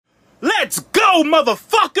go,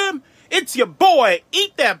 motherfucker! It's your boy,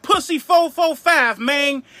 Eat That Pussy 445,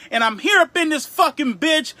 man. And I'm here up in this fucking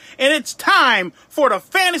bitch, and it's time for the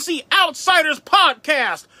Fantasy Outsiders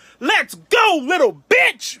podcast. Let's go, little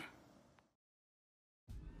bitch!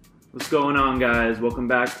 What's going on, guys? Welcome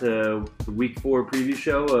back to the Week 4 preview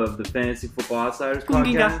show of the Fantasy Football Outsiders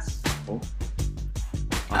podcast.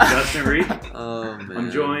 I'm Justin Reed. Oh, man.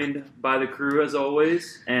 I'm joined by the crew, as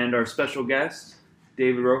always, and our special guest,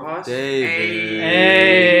 David Rojas. Hey,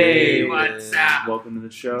 what's up? Welcome to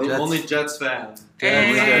the show. Jets. Only Jets fan.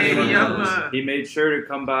 He made sure to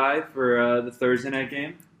come by for the Thursday night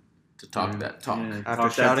game. To talk that talk. Yeah, After talk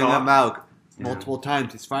that shouting talk. him out multiple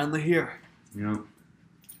times, he's finally here. Yeah.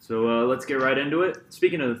 So let's get right into it.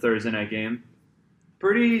 Speaking of the Thursday night game,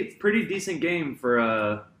 pretty decent game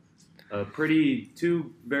for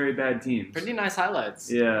two very bad teams. Pretty nice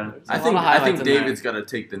highlights. Yeah. I think David's got to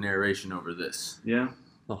take the narration over this. Yeah.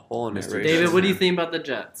 The whole narration. David, what do you think about the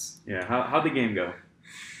Jets? Yeah. How'd the game go?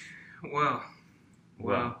 Well.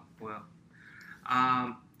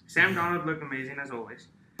 Sam Darnold looked amazing as always.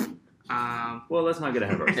 Well, let's not get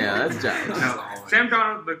ahead of ourselves. Yeah, that's Jack. No, Sam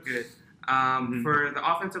Darnold looked good. For the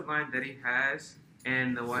offensive line that he has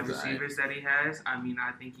and the wide receivers that he has, I mean,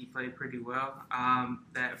 I think he played pretty well.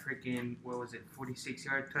 That freaking,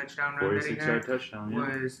 46-yard touchdown run that he 46-yard had touchdown,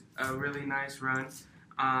 yeah. was a really nice run.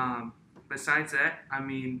 Besides that, I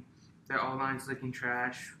mean, their O-line's looking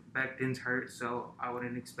trash. Becton's hurt, so I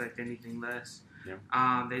wouldn't expect anything less.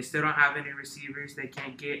 Yeah. They still don't have any receivers. They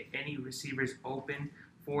can't get any receivers open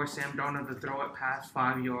for Sam Darnold to throw it past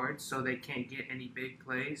 5 yards, so they can't get any big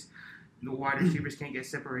plays. The wide receivers can't get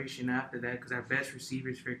separation after that because our best receiver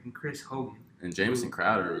is freaking Chris Hogan. And Jameson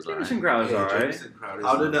Crowder was Jameson Crowder's all right.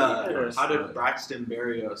 How did Braxton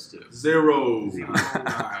Berrios do? Zero.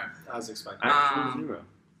 Alright, I was expecting. Actually, zero.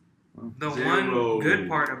 The one good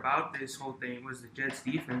part about this whole thing was the Jets'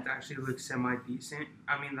 defense actually looked semi-decent.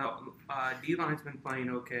 I mean, the D-line's been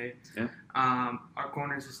playing okay. Yeah. Our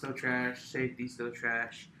corners are still trash. Safety's still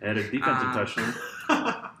trash. They had a defensive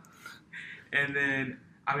touchdown. And then,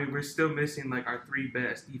 I mean, we're still missing, like, our three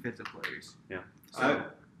best defensive players. Yeah. So,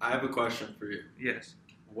 I have a question for you. yes.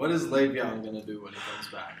 What is Le'Veon going to do when he comes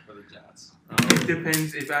back for the Jets? It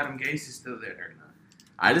depends if Adam Gase is still there or not.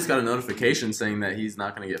 I just got a notification saying that he's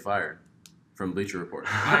not going to get fired from Bleacher Report.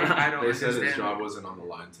 I don't They said understand. his job wasn't on the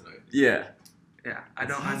line tonight. Yeah. Yeah, I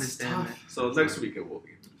don't understand that. So next week it will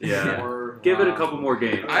be. Yeah. Or, Give it a couple more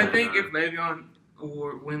games. I think if Le'Veon,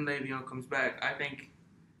 or when Le'Veon comes back, I think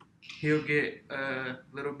he'll get a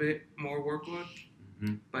little bit more workload.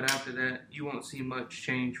 Mhm. But after that, you won't see much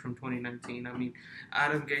change from 2019. I mean,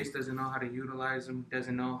 Adam Gase doesn't know how to utilize him,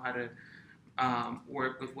 doesn't know how to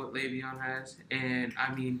work with what Le'Veon has. And,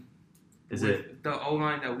 I mean, Is with it the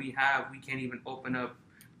O-line that we have, we can't even open up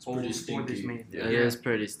holes for stinky. this man. Yeah. It is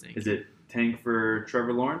pretty stinky. is it tank for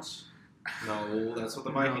Trevor Lawrence? No, that's what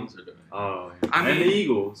the Vikings are doing. Oh, I and mean- the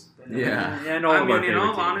Eagles. Yeah. And all I of our mean, in favorite all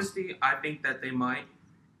teams. honesty, I think that they might.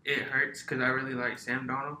 It hurts because I really like Sam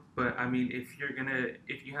Darnold. But, I mean, if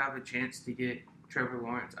you have a chance to get Trevor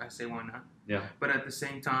Lawrence, I say why not. Yeah. But at the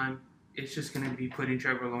same time, it's just going to be putting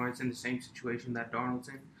Trevor Lawrence in the same situation that Darnold's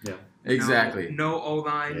in. Exactly. No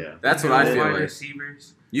O-line. Yeah. That's what no I feel wide like.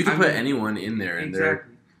 receivers. You can I put mean, anyone in there, and they're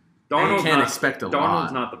Exactly. you Darnold's can't not, expect a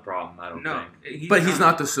Darnold's lot. not the problem, I don't No. think. But he's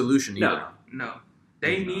not the solution either. No. No.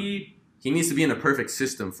 They He's not. need He needs to be in a perfect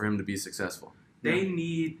system for him to be successful. They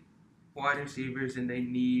need wide receivers, and they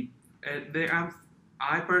need.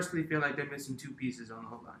 I personally feel like they're missing two pieces on the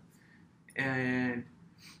whole line, and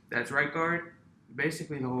that's right guard,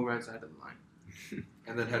 basically the whole right side of the line.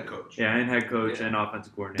 And then head coach. Yeah, and head coach Yeah. and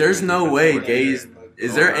offensive coordinator. There's no defensive way coordinator. Gaze.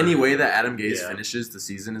 Is there any way that Adam Gase Yeah. finishes the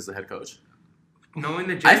season as the head coach? Knowing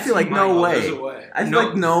the Jets, I feel like he no might. way. There's a way. I feel No-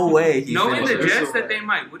 like no way he Knowing the finishes. There's Jets a that way. they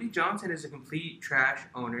might. Woody Johnson is a complete trash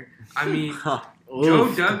owner. I mean, Huh. Joe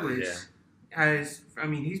Oof. Douglas has. I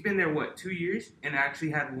mean, he's been there 2 years, and actually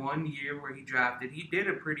had 1 year where he drafted. He did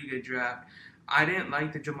a pretty good draft. I didn't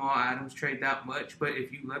like the Jamal Adams trade that much, but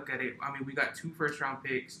if you look at it, I mean, we got 2 first-round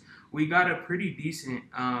picks. We got a pretty decent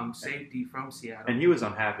safety from Seattle. And he was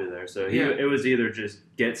unhappy there, so it was either just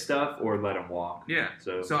get stuff or let him walk. Yeah.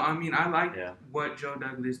 So I mean, I like Yeah. what Joe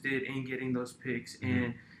Douglas did in getting those picks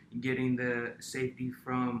and getting the safety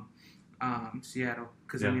from Seattle.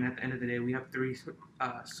 Because, I Yeah. mean, at the end of the day, we have 3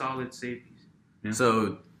 solid safeties.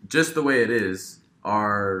 So just the way it is,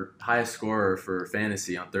 our highest scorer for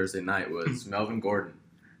fantasy on Thursday night was Melvin Gordon.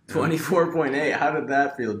 24.8. How did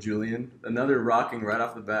that feel, Julian? Another rocking right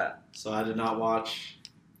off the bat. So I did not watch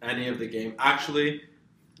any of the game. Actually,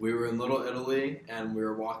 We were in Little Italy, and we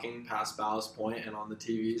were walking past Ballast Point, and on the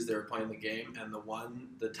TVs they were playing the game, and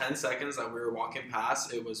the 10 seconds that we were walking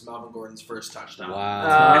past, it was Melvin Gordon's first touchdown.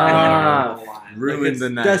 Wow. On the line. Ruined the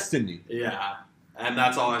night. Destiny. Yeah, and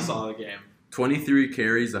that's all I saw of the game. 23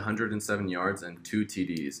 carries, 107 yards, and 2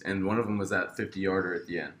 TDs, and one of them was that 50-yarder at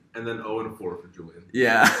the end. And then 0-4 for Julian.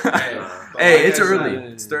 Yeah. Hey, but Hey, like it's I early. said,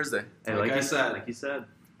 It's Thursday. Hey, Like I you, said. like you said.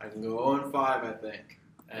 I can go 0-5, I think,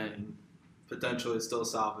 and potentially still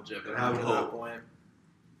salvage it. But Have after hope. that point,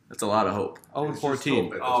 That's a lot of hope. Oh, It's just 14.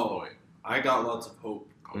 hope at this Oh. point. I got lots of hope.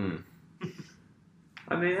 Mm.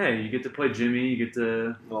 I mean, hey, you get to play Jimmy. You get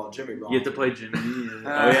to Jimmy Rock. play Jimmy. Oh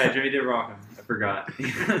yeah, Jimmy did rock him. I forgot.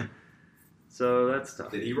 So that's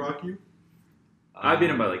tough. Did he rock you? I beat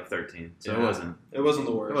him by like 13, so Yeah. it wasn't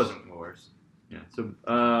the worst. it wasn't the worst. Yeah. So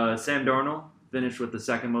Sam Darnold finished with the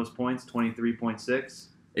second most points, 23.6.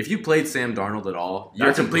 If you played Sam Darnold at all, you're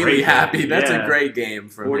That's a completely great happy. game. That's Yeah. a great game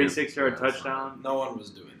for him. 46-yard Yeah, touchdown. No one was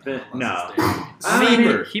doing Fin- that. no. unless it's I mean,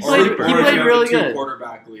 Sleeper. he Or- played. or He if played you have really a good.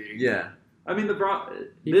 two-quarterback league. Yeah. I mean,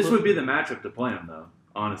 He this put- would be the matchup to play him, though,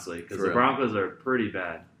 honestly, because For the real. Broncos are pretty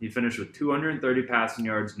bad. He finished with 230 passing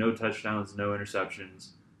yards, no touchdowns, no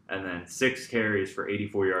interceptions, and then 6 carries for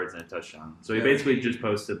 84 yards and a touchdown. So he Yeah, basically he- just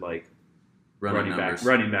posted like Running numbers.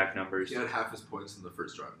 running back numbers. He had half his points in the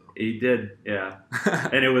first drive, though. He did, yeah,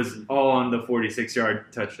 and it was all on the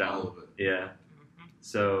 46-yard touchdown. All of it. Yeah.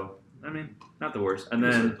 So I mean, not the worst. And He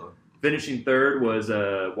was then hurt, though. finishing third was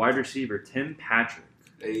wide receiver Tim Patrick,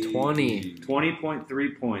 Hey. 20. 20.3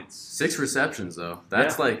 points. 6 receptions though.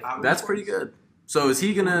 That's Yeah. that's pretty good. So is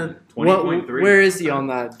he gonna? 20.3. Where is he on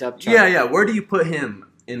that depth chart? Yeah. Where do you put him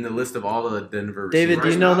in the list of all of the Denver David, receivers?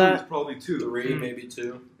 do you know Right now, that? He's probably 2. 3, maybe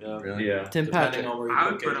 2. Yeah. Really? Yeah. Tim Depending Patrick. on where you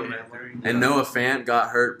I would put KJ him at Hamler. 3. And Noah Fant got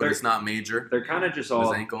hurt, but They're- it's not major. They're kind of just His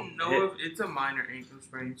all ankle. No, it's a minor ankle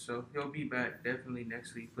sprain, so he'll be back definitely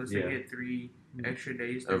next week. Plus, Yeah. they get 3 extra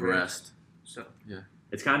days to Of rest. So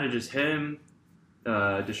It's kind of just him,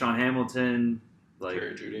 Deshaun Hamilton, like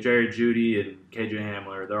Jerry Jeudy. Jeudy and KJ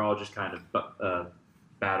Hamler. They're all just kind of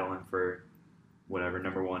battling for whatever,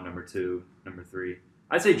 number 1, number 2, number 3.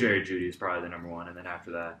 I'd say Jerry Jeudy is probably the number 1, and then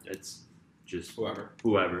after that, it's just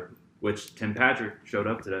whoever. Which Tim Patrick showed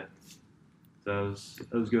up today, so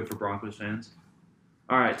that was good for Broncos fans.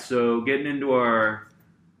 All right, so getting into our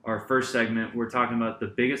first segment, we're talking about the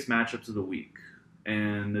biggest matchups of the week,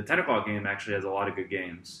 and the 10 o'clock game actually has a lot of good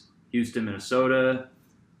games. Houston, Minnesota,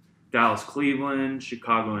 Dallas, Cleveland,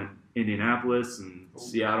 Chicago, and Indianapolis, and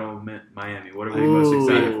Seattle, Miami. What are we most Ooh.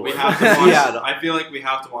 excited for? We have to watch. Seattle. I feel like we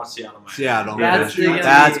have to watch Seattle. Miami. Seattle. That's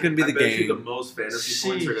That's gonna going to be I the bet you the game. most fantasy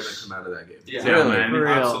points are going to come out of that game. Yeah, Seattle, Really? Miami. For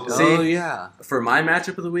real. Absolutely. See? Oh, yeah. For my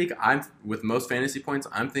matchup of the week, I'm with most fantasy points.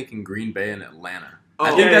 I'm thinking Green Bay and Atlanta. Oh,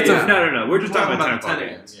 I think that's a no. We're just We're talking about 10 the o'clock 10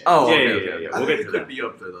 games. games. Oh, Yeah, okay, yeah, okay, yeah, okay. yeah. I We'll think get it to could that. be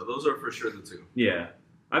up there, though. Those are for sure the 2. Yeah.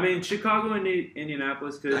 I mean, Chicago and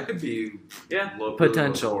Indianapolis That could. could be Yeah. low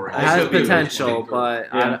Potential. scoring. It has could be low potential, scoring. but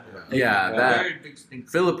Yeah. Yeah, that very distinct.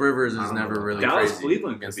 Philip Rivers I is don't never know. really Dallas, crazy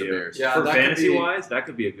Cleveland against could the be a- Bears. Yeah, For that could fantasy be- wise, that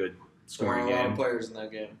could be a good scoring a lot of game. players in that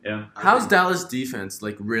game. Yeah. How's Dallas defense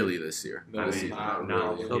like really this year? I mean, Not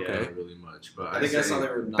no. really. Okay. Not really much, but I think I saw they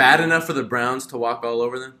were Bad enough for the Browns to walk all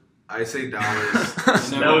over them? I say Dallas.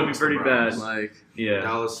 That would be pretty bad. Like, Yeah.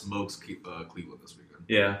 Dallas smokes Cleveland this weekend.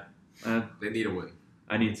 Yeah. They need a win.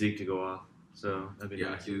 I need Zeke to go off. So that'd be Yeah,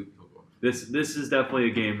 nice. he'll go. This is definitely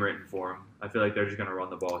a game written for him. I feel like they're just gonna run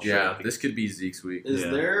the ball. straight yeah, up. this could be Zeke's week. Is Yeah.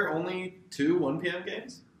 there only 2 1 p.m.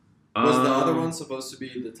 games? Was the other one supposed to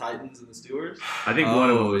be the Titans and the Steelers? I think one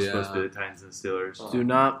of them Oh, was yeah. supposed to be the Titans and Steelers. Oh. Do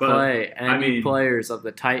not But, play any I mean- players of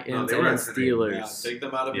the No, Titans they were and at 10 a.m. Steelers. Yeah, take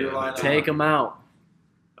them out of your Yeah. lineup. Take them out.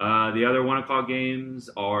 The other 1 o'clock games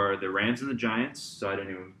are the Rams and the Giants. So I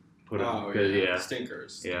didn't even put them. Oh, 'cause, yeah. yeah.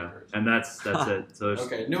 Stinkers. Yeah. Stinkers. And that's it. So there's,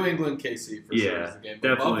 Okay, New England, KC for sure Yeah, is the game.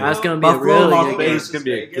 definitely. Buffalo, That's gonna be a Buffalo, really Las good Vegas game. is going to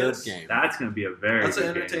be a good Vegas. game. that's gonna be a very That's an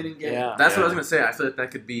good game. entertaining game. Yeah. That's what I Yeah. was going to say. I feel like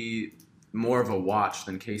that could be more of a watch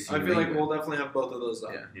than KC. I New feel like England. we'll definitely have both of those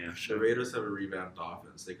up. Yeah. Yeah. The Raiders have a revamped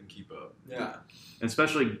offense. They can keep up. Yeah.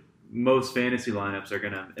 Especially most fantasy lineups are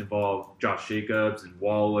going to involve Josh Jacobs and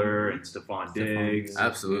Waller and Stephon Diggs.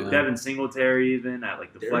 Absolutely. Devin Singletary even at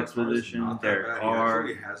like the Derek flex Carr's position. not that Derek bad. Carr.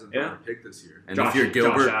 He actually hasn't Yeah. been a pick this year. And Josh- if you're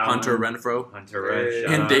Gilbert, Josh Allen. Hunter Renfro, Hunter Red. Yeah.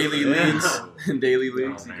 shout in out. daily Yeah. leagues, in daily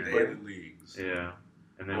leagues, Oh, you man. could play. Daily leagues. Yeah.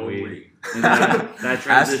 And then Only. and that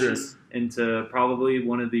transitions Asterisk. into probably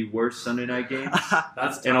one of the worst Sunday night games.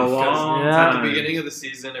 That's In a tough, 'cause long Yeah. At time. the beginning of the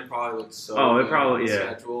season, it probably looked so Oh, it good probably- on the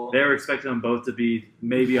yeah. schedule. They were expecting them both to be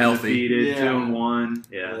maybe Healthy. undefeated, Yeah. 2-1.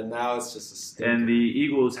 Yeah. And now it's just a stinker. And the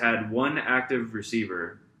Eagles had one active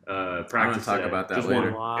receiver, practice. I'm gonna talk today. about that Just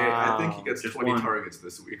later. one. Hey, I think he gets Just 20 one. targets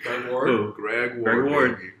this week. Greg Ward. Who? Greg Ward. Greg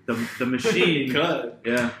Ward. baby. The machine. Good.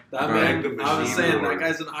 Yeah, That Greg man, the I was Machine saying Ward. that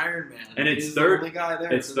guy's an Iron Man. And it's He's third- the only guy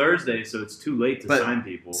there. it's Thursday, so it's too late to But sign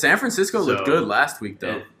people. San Francisco looked So- good last week,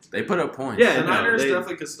 though. Yeah. They put up points. Yeah, The no, Niners they-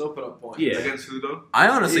 definitely could still put up points. Yeah. Against who though? I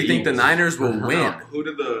honestly The think the Eagles. Niners will win. Who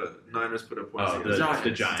did the Niners put up points Oh, against?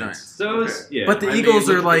 the Giants. Giants. So it's, yeah. But the I mean, Eagles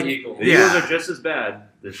look are at the like, Eagles. The Eagles yeah. are just as bad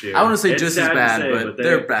this year. I want to say It's just as sad to bad, say, but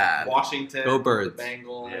they're bad. Washington. Go Birds. The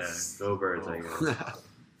Bengals. Yeah, go Birds, I guess.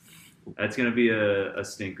 That's going to be a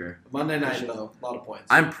stinker. Monday night, though. A lot of points.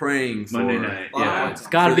 I'm praying for Monday night. A lot of Yeah. points. It's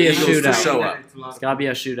got to For be the a Eagles to shootout. show up. It's got to be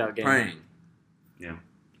a shootout game. praying.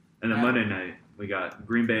 And then Monday night, we got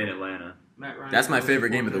Green Bay and Atlanta. Matt Ryan That's my throws favorite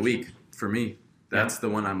four game of the touchdowns. week for me. That's the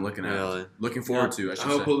one I'm looking at. Really? Looking forward to, I I should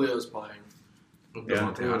hope say. Julio's playing. Yeah.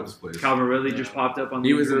 Devontae Adams plays. Calvin Ridley Yeah. just popped up on the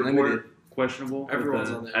He was injury limited. report. Questionable. with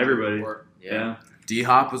Everyone's on the Everybody. report. Yeah.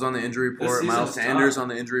 D-Hop was on the injury report. season Miles is Sanders tough. on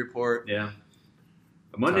the injury report. Yeah.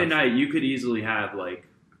 Monday Tough. night, you could easily have like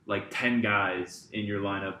 10 guys in your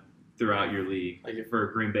lineup throughout your league Like if, for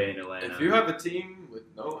Green Bay and Atlanta. if you have a team with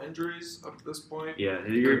no injuries up to this point, yeah,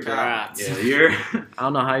 you're Congrats. yeah, you're I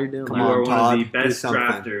don't know how you're doing. Come you on, are one Todd, of the do best something.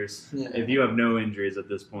 drafters yeah. if you have no injuries at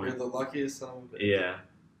this You're point. the luckiest son of a bitch. Yeah.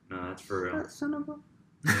 No, that's for real.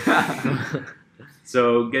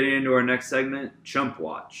 So, getting into our next segment, Chump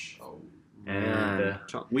Watch. Oh. And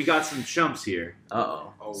Chump. we got some chumps here.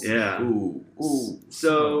 Uh-oh. Oh. Yeah. Ooh.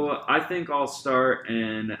 So I think I'll start,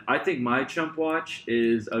 and I think my chump watch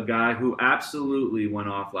is a guy who absolutely went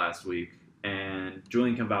off last week, and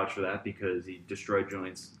Julian can vouch for that because he destroyed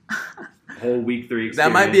Julian's whole week 3 experience.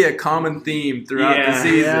 That might be a common theme throughout the Yeah.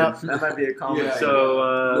 season. Yeah. That might be a common Yeah. theme.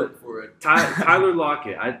 So Look for it. Tyler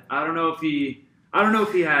Lockett. I don't know if he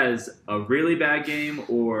has a really bad game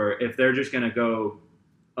or if they're just gonna go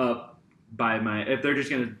up if they're just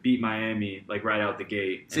gonna beat Miami like right out the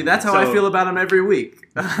gate. See, And that's how I so- feel about him every week.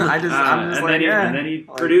 I'm just and like, then he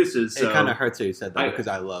produces. So It kind of hurts that you said that I- because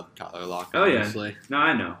I love Tyler Lockett. Oh, yeah. Honestly. No,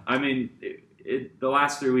 I know. I mean, the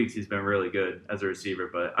last 3 weeks he's been really good as a receiver,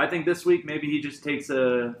 but I think this week maybe he just takes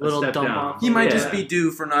a Little step dump down. off. he might Yeah. just be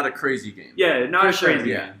due for not a crazy game. Yeah, not a For sure.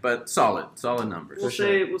 crazy. Yeah, but solid numbers.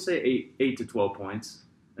 We'll say 8 to 12 points.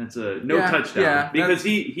 That's no Yeah, touchdown yeah, because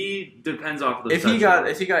he depends off of the. If he got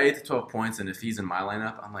 8 to 12 points and if he's in my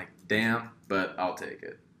lineup, I'm like, damn, but I'll take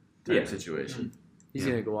it. Type Yeah. situation. He's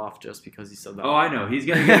going to go off just because he said that. Oh, I know. He's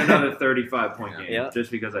gonna get another 35-point game Yeah. just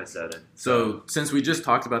because I said it. So since we just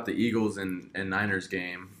talked about the Eagles and Niners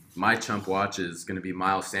game, my chump watch is going to be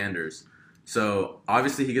Miles Sanders. So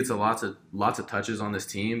obviously he gets lots of touches on this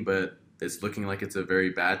team, but it's looking like it's a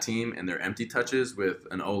very bad team, and they're empty touches with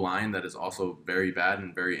an O-line that is also very bad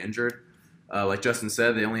and very injured. Like Justin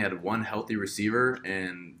said, they only had one healthy receiver,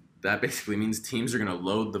 and that basically means teams are going to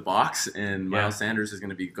load the box, and Miles Sanders is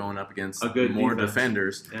going to be going up against A good more defense.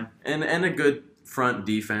 defenders Yeah. and a good front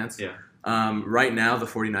defense. Yeah. Right now, the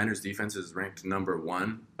 49ers defense is ranked number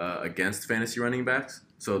 1 against fantasy running backs.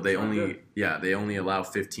 So they Not only good. they only allow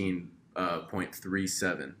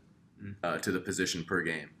 15.37 to the position per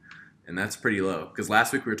game. And that's pretty low. Because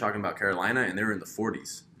last week we were talking about Carolina, and they were in the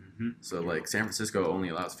 40s. Mhm. So, like, San Francisco only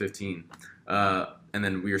allows 15. And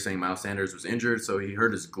then we were saying Miles Sanders was injured, so he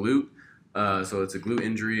hurt his glute. So it's a glute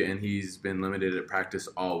injury, and he's been limited at practice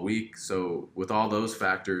all week. So with all those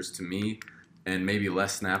factors, to me, and maybe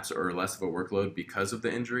less snaps or less of a workload because of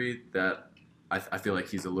the injury, that I feel like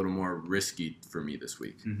he's a little more risky for me this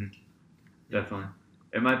week. Definitely.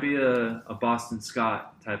 It might be a Boston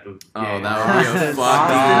Scott type of game. Oh, that would be a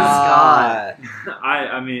Boston fucking... Scott.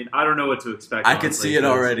 I mean, I don't know what to expect. I could honestly, see it 'cause-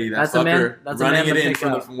 already. That That's a man- fucker that's a running man it to in pick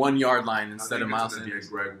from the up. 1 yard line I instead think of it's Miles gonna be Sanders.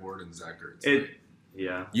 Greg Ward and Zach Ertz.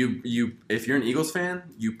 Yeah. You if you're an Eagles fan,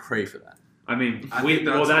 you pray for that. I mean, I think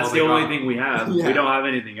that's that's all the they only got. thing we have. Yeah. We don't have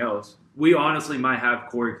anything else. We honestly might have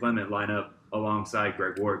Corey Clement line up alongside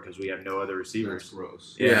Greg Ward because we have no other That's receivers.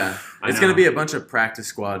 gross. Yeah, I It's know. going to be a bunch of practice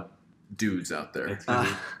squad dudes out there. It's gonna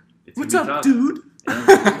be, it's What's gonna be up, tough. dude? Yeah.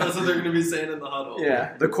 That's what they're going to be saying in the huddle.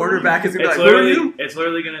 The quarterback is going to It's be like, who are literally, you? it's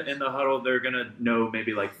literally gonna in the huddle. They're gonna know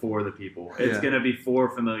maybe like 4 of the people. It's Yeah. gonna be 4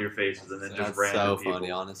 familiar faces and then just That's random so people.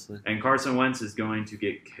 funny, honestly. And Carson Wentz is going to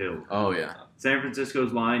get killed. Oh, yeah. San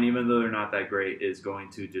Francisco's line, even though they're not that great, is going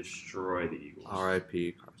to destroy the Eagles.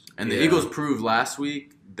 R.I.P. Carson. And the Yeah. Eagles proved last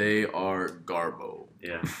week they are garbo.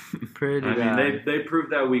 Yeah, Pretty I bad. mean they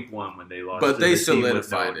proved that week 1 when they lost. But to they the team with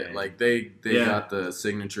solidified Notre it. Dame. Like, they Yeah. got the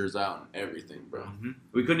signatures out and everything, bro.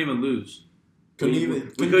 We couldn't even lose. Couldn't we, even- we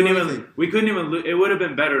couldn't couldn't do even. anything. We couldn't even. It would have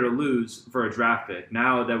been better to lose for a draft pick.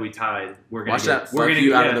 Now that we tied, we're gonna Watch get, that we're fuck gonna you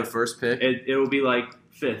get, out of the first pick. It will be like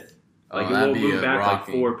 5th. Like Oh, it will that'd be move back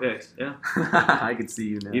rocking. like 4 picks. Yeah. I could see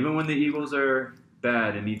you now. Even when the Eagles are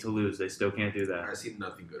bad and need to lose, they still can't do that. I see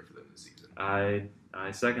nothing good for them this season.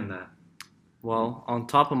 I second that. Well, on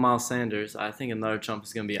top of Miles Sanders, I think another chump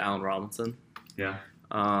is going to be Allen Robinson. Yeah.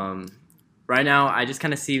 Right now, I just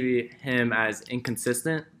kind of see him as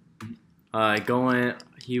inconsistent.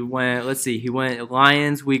 He went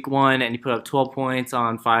Lions week 1, and he put up 12 points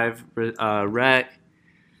on 5 rec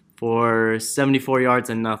for 74 yards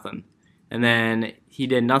and nothing. And then he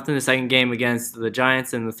did nothing the second game against the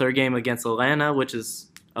Giants, and the third game against Atlanta, which is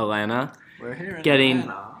Atlanta. We're here in Getting-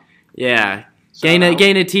 Atlanta. Yeah, gain a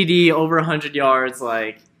TD over 100 yards,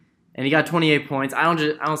 and he got 28 points. I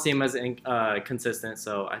don't see him as consistent,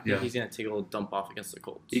 so I think Yeah. he's gonna take a little dump off against the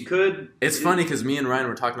Colts. He could. It's funny because me and Ryan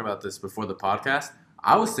were talking about this before the podcast.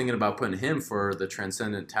 I was thinking about putting him for the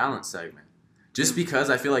Transcendent Talent segment. Just because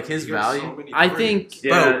I feel like his You have so value... many I targets. think-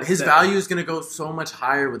 Yeah, Bro, his value is going to go so much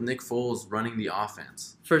higher with Nick Foles running the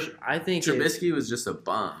offense. For sure, I think if Trubisky was just a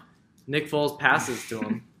bum. Nick Foles passes to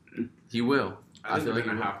him. He will. I think feel they're like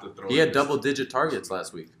gonna have to throw. He had this- double-digit targets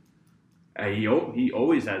last week. He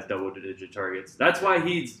always has double-digit targets. That's why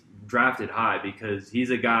he's drafted high, because he's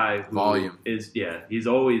a guy who Volume. he's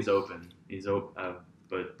always open. He's open,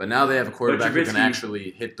 But now they have a quarterback who can Trubisky-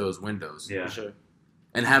 actually hit those windows yeah. For sure.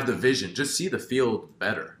 and have the vision. Just see the field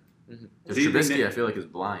better. Mhm. Because Do you think Trubisky, that- I feel like, is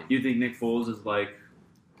blind. You think Nick Foles is like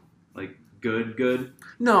good?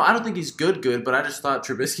 No, I don't think he's good, but I just thought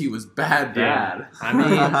Trubisky was bad. I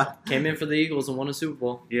mean, came in for the Eagles and won a Super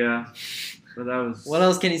Bowl. Yeah, but that was What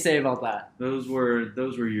else can you say about that? Those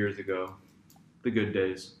were years ago, the good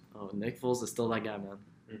days. Oh, Nick Foles is still that guy,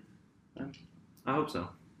 man. I hope so.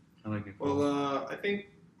 I like Nick Foles. Well, I think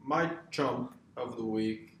my chump of the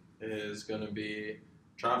week is going to be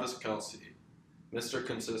Travis Kelce, Mr.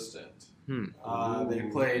 Consistent. They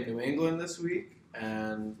played New England this week,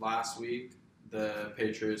 and last week the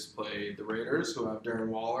Patriots played the Raiders, who have Darren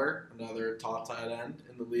Waller, another top tight end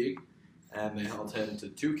in the league, and they held him to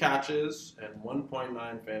 2 catches and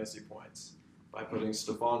 1.9 fantasy points by putting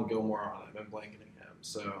Stephon Gilmore on him and blanketing him.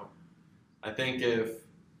 So I think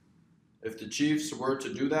if the Chiefs were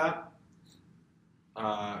to do that,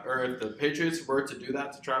 or if the Patriots were to do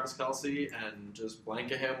that to Travis Kelce and just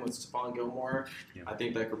blanket him with Stephon Gilmore, Yeah. I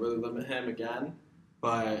think that could really limit him again.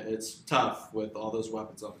 But it's tough with all those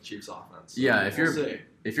weapons on the Chiefs' offense. So Yeah, if we'll you're- see.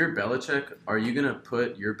 If you're Belichick, are you going to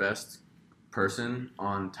put your best person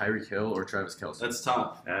on Tyreek Hill or Travis Kelce? That's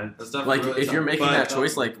tough. And That's definitely Like, really if tough. you're making But, that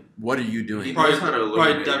choice, like, what are you He doing? Probably- knows how to probably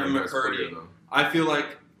eliminate Devin your best McCurdy. player, though. I feel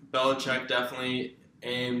like Belichick definitely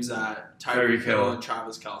aims at Tyreek Tyreek Hill Hill. and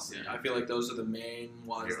Travis Kelce. I feel like those are the main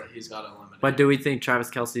ones Yeah. that he's got to eliminate. But do we think Travis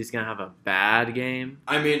Kelce is going to have a bad game?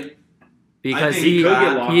 I mean, Because I think he could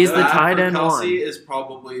get locked he's up. the bad tight for end Kelce one. is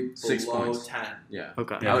probably 6 below points. 10. Yeah.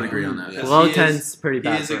 Okay. I would agree on that. Yeah. Below He is- 10's pretty He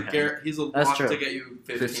bad is for a him. he's a That's lock true. to get you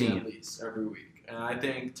 15 15. at least every week, and I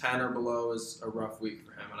think 10 or below is a rough week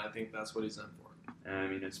for him, and I think that's what he's in for. I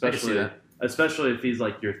mean, I can see that. especially if he's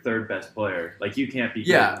like your third best player, like you can't be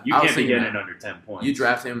Yeah, getting, you I was can't be thinking getting that. under 10 points. You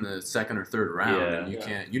draft him in the 2nd or 3rd round, Yeah. and you Yeah.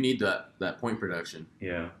 can't. You need that point production.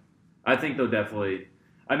 Yeah, I think they'll definitely.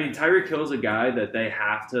 I mean, Tyreek Hill's a guy that they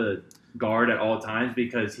have to guard at all times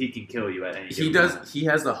because he can kill you at any. He given does. moment. He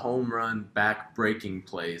has the home run back breaking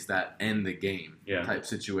plays that end the game Yeah. type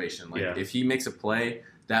situation. Like Yeah. if he makes a play,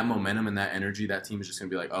 that momentum and that energy, that team is just gonna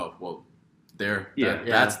be like, oh well,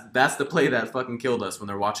 Yeah. that's the play that fucking killed us when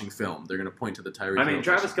they're watching film. They're gonna point to the Tyreek. I mean, Hill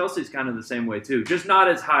Travis touchdown. Kelce's kind of the same way too, just not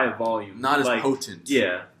as high a volume, not as like, potent.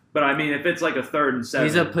 Yeah, but I mean, if it's like a 3rd and 7,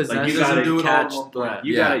 He's a like, possession you doesn't gotta do it all catch in one threat.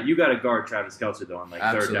 You Yeah. you gotta guard Travis Kelce though on like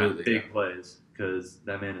 3rd down Absolutely, big yeah. plays because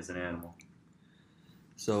that man is an animal.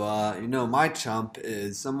 So, my chump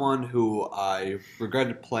is someone who I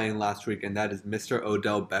regretted playing last week, and that is Mr.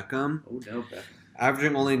 Odell Beckham. Oh no, Beckham.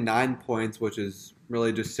 Averaging only 9 points, which is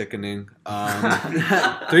really just sickening.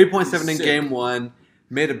 3.7 in Sick. game 1.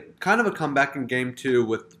 Made a kind of a comeback in game 2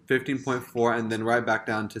 with 15.4, and then right back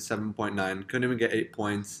down to 7.9. Couldn't even get 8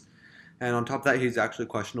 points. And on top of that, he's actually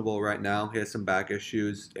questionable right now. He has some back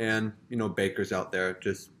issues, and Baker's out there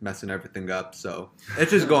just messing everything up. So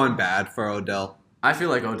it's just going bad for Odell. I feel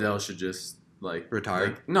like Odell should just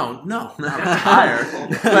Retire? No, not retire.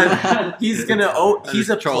 But he's gonna. He's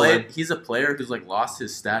a trolling. He's a player who's lost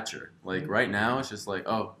his stature. Right now, it's just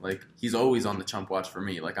he's always on the chump watch for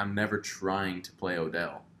me. I'm never trying to play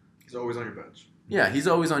Odell. He's always on your bench. Yeah, he's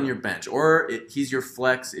always on your bench, or he's your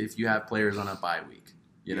flex if you have players on a bye week.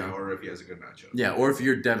 or if he has a good matchup. Yeah, or if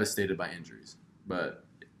you're devastated by injuries. But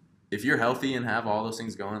if you're healthy and have all those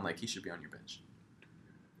things going, he should be on your bench.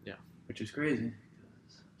 Which is crazy.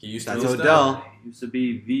 He used That's to. Odell. He used to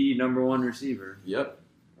be the number 1 receiver. Yep.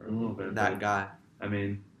 for a little bit. That but, guy. I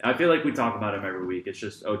mean, I feel like we talk about him every week. It's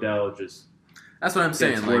just Odell just That's what I'm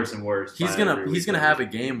saying. gets Like, worse and worse. he's by gonna every week. have a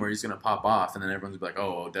game where he's gonna pop off, and then everyone's gonna be like,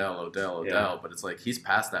 "Oh, Odell," Yeah. but it's like he's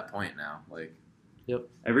past that point now. Like,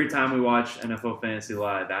 Every time we watch NFL Fantasy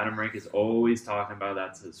Live, Adam Rank is always talking about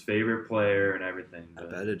that's his favorite player and everything. I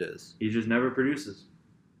But bet it is. he just never produces.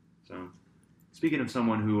 So, speaking of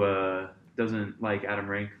someone who doesn't like Adam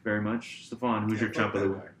Rank very much, Stefan, who's Yeah, your fuck chump of that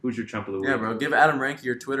the guy. Who's your chump of the week? yeah, bro, give Adam Rank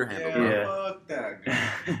your Twitter handle, Yeah, bro. Yeah. fuck that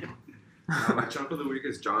guy. My chunk of the week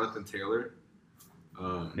is Jonathan Taylor.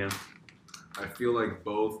 Yeah. I feel like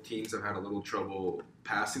both teams have had a little trouble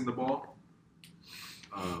passing the ball.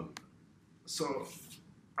 So,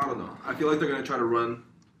 I don't know. I feel like they're going to try to run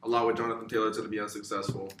a lot with Jonathan Taylor. It's going to be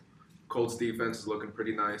unsuccessful. Colts defense is looking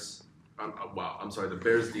pretty nice. The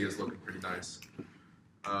Bears D is looking pretty nice.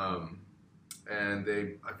 And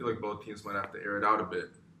I feel like both teams might have to air it out a bit.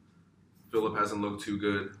 Phillip hasn't looked too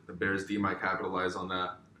good. The Bears D might capitalize on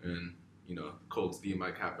that. And, Colts D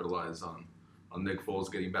might capitalize on Nick Foles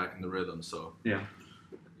getting back in the rhythm. So, Yeah.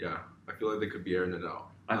 I feel like they could be airing it out.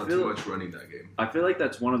 I Not feel- too much running that game. I feel like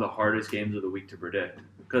that's one of the hardest games of the week to predict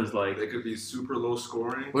because, like, They could be super low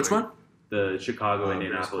scoring. Which like, one? the Chicago Bears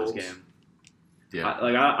Indianapolis Colts. game. Yeah.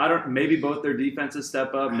 I don't. Maybe both their defenses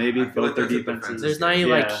step up. Maybe I feel both like their that's a defenses. defensive There's not any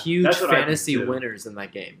like Yeah, huge that's what I think, fantasy too. winners in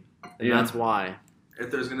that game, and Yeah. that's why If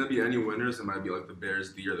there's going to be any winners, it might be like the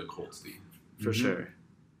Bears D or the Colts D. for Mhm. sure.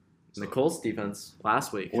 And the Colts defense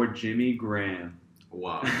last week. Or Jimmy Graham,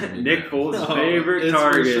 Wow. Nick Foles' No, favorite it's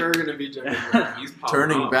target. for sure going to be Jimmy Graham. He's popping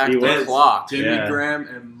Turning off. back He the was. clock. Jimmy Yeah. Graham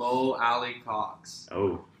and Mo Alley Cox.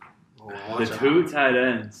 Oh, Watch the out. two tight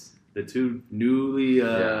ends, the two newly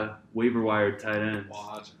Yeah. waiver wired tight ends.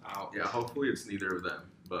 Watch out. Yeah, hopefully it's neither of them.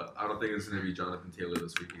 But I don't think it's going to be Jonathan Taylor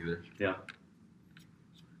this week either.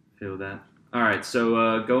 Feel that. All right,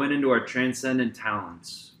 so going into our transcendent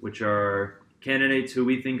talents, which are candidates who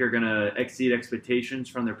we think are going to exceed expectations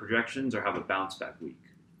from their projections or have a bounce back week.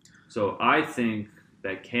 So I think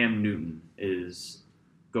that Cam Newton is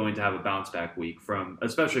going to have a bounce back week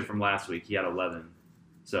especially from last week. He had 11.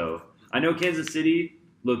 So I know Kansas City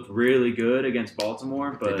looked really good against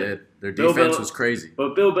Baltimore, They but did. Their Bill defense Bel- was crazy.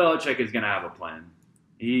 Bill Belichick is going to have a plan.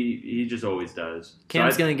 He just always does.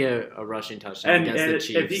 Cam's So gonna get a rushing touchdown against the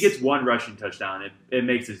Chiefs. if he gets one rushing touchdown, it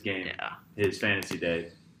makes his game, yeah, his fantasy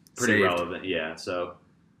day, pretty Saved. relevant. Yeah, so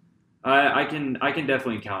I can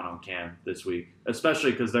definitely count on Cam this week,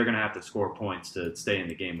 especially because they're gonna have to score points to stay in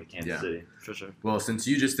the game with Kansas Yeah. City. for sure. Well, since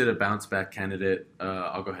you just did a bounce back candidate,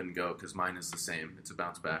 I'll go ahead and go because mine is the same. It's a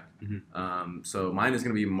bounce back. Mhm. So mine is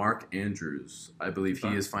going to be Mark Andrews. I believe he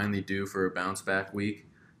Fine. is finally due for a bounce back week.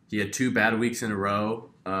 He had 2 bad weeks in a row,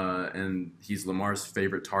 and he's Lamar's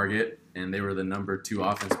favorite target. And they were the number 2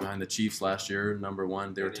 offense behind the Chiefs last year. Number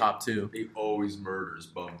 1, they were top 2. He always murders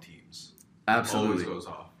bum teams. Absolutely. Always goes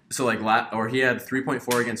off. So or he had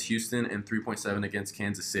 3.4 against Houston and 3.7 against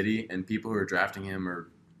Kansas City, and people who are drafting him are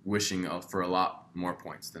wishing for a lot more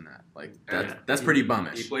points than that. Like that's pretty He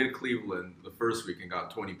bummish. played Cleveland the first week and got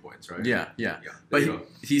 20 points, right? Yeah. Yeah. But There you go.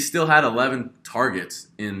 he still had 11 targets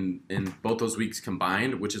in both those weeks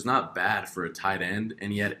combined, which is not bad for a tight end,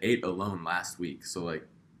 and he had 8 alone last week. So like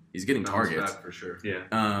he's getting Bounce targets. back for sure. Yeah,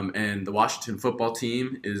 And the Washington football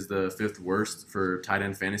team is the 5th worst for tight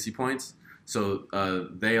end fantasy points. So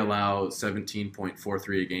they allow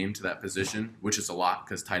 17.43 a game to that position, which is a lot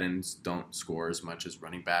because tight ends don't score as much as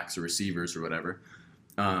running backs or receivers or whatever.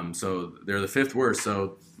 So they're the 5th worst.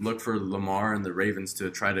 So look for Lamar and the Ravens to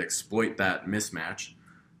try to exploit that mismatch.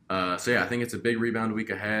 So yeah, I think it's a big rebound week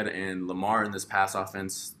ahead, and Lamar and this pass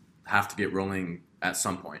offense have to get rolling at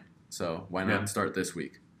some point. So why not Yeah. start this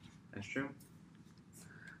week? that's true.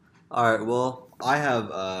 All right, well, I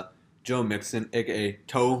have Joe Mixon, aka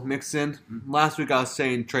Toe Mixon. Last week I was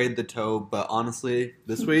saying trade the toe, but honestly,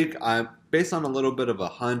 this week I'm based on a little bit of a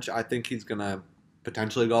hunch. I think he's gonna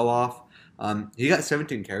potentially go off. He got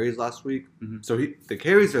 17 carries last week, Mhm. so the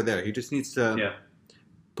carries are there. He just needs to Yeah.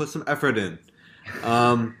 put some effort in.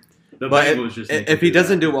 The But Bengals just need to if he do that.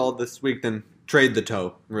 doesn't do well this week, then trade the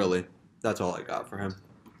toe. Really, that's all I got for him.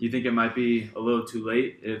 You think it might be a little too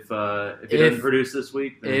late if he If- doesn't produce this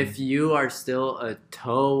week? Then If you are still a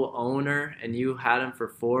toe owner and you had him for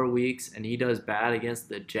 4 weeks and he does bad against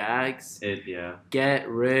the Jags, yeah. get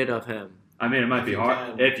rid of him. I mean, it might If be you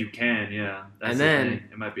hard can. if you can. Yeah, that's And the then- thing.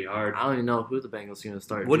 It might be hard. I don't even know who the Bengals are going to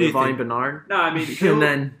start. What do you Giovanni think? Bernard? No, I mean And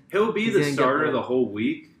then he'll be he's the gonna get starter the- the whole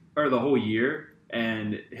week or the whole year,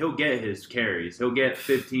 and he'll get his carries. He'll get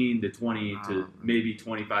 15 to 20 to maybe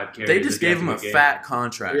 25 carries. They just if he gave has him a good game. fat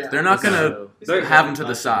contract. Yeah, They're not that's going to So, He's They're gonna have get him to the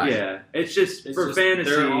touchdowns. side. Yeah, it's just It's for just fantasy.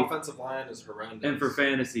 Their offensive line is horrendous. And for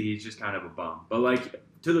fantasy, he's just kind of a bum. But like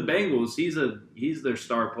to the Bengals, he's their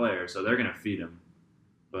star player, so they're gonna feed him.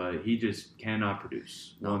 But he just cannot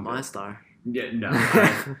produce. Not my star. Yeah, no.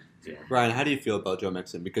 Yeah. Ryan, how do you feel about Joe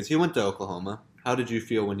Mixon? Because he went to Oklahoma. How did you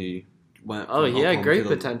feel when he went? Oh, from he had Oklahoma great to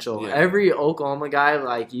the- potential. Yeah. Every Oklahoma guy,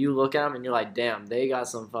 like, you look at him and you're like, damn, they got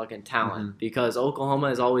some fucking talent. Because Oklahoma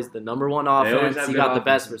is always the number one always offense. have You good got the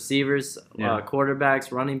best offenses. receivers, Yeah.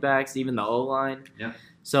 quarterbacks, running backs, even the O-line. Yeah.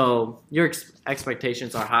 So your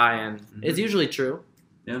expectations are high, and it's usually true.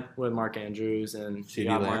 Yeah. With Mark Andrews and CD you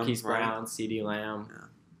got Lamb, Marquise right? Brown, C.D. Lamb, Yeah.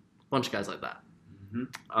 bunch of guys like that.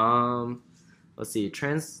 Mhm. Let's see,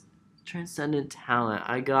 transcendent talent.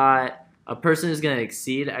 I got a person who's gonna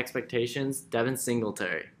exceed expectations. Devin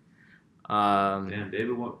Singletary. Damn,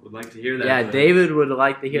 David would like to hear that. Yeah, but David would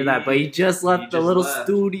like to hear that, but he just left the just little left.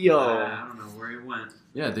 studio. I don't know where he went.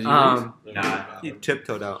 Yeah, did he leave? Nah, He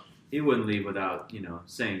tiptoed out. he wouldn't leave without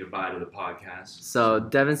saying goodbye to the podcast. So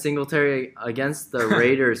Devin Singletary against the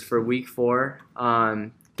Raiders for Week 4.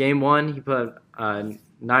 Game 1, he put 9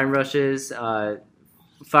 rushes,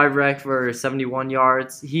 5 rec for 71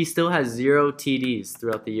 yards. He still has 0 TDs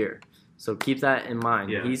throughout the year, so keep that in mind.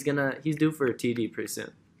 Yeah. He's due for a TD pretty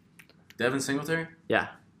soon. Devin Singletary? Yeah,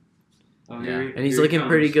 Oh, Yeah. here he- and he's here he looking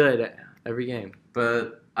pretty comes. good every game.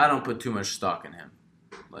 But I don't put too much stock in him.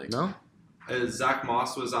 Like, No, Zach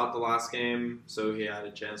Moss was out the last game, so he had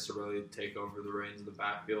a chance to really take over the reins of the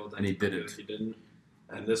backfield. And he didn't. He didn't.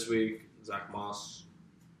 And this week, Zach Moss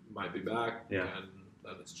might be back. Yeah. And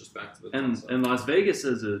then it's just back to the And concept. and Las Vegas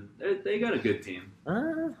they got a good team.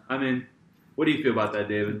 I mean, what do you feel about that,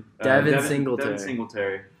 David? Devin Singletary. Devin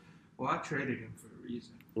Singletary. Well, I traded him for a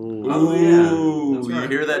reason. ooh. Oh, yeah. Ooh, That's you right.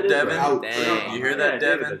 hear that, is Devin? right. Dang. You hear Yeah, that,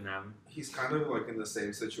 David Devin? doesn't have him. He's kind of like in the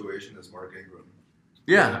same situation as Mark Ingram.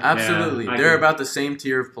 Yeah, absolutely. I They're can- about the same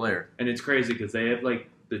tier of player. And it's crazy because they have like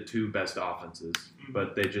the 2 best offenses,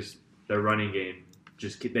 but their running game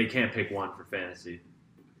they can't pick one for fantasy.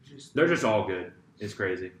 They're just all good. It's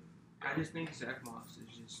crazy. I just think Zach Moss is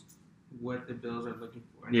just what the Bills are looking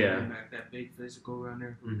for. And Yeah. running back, that big physical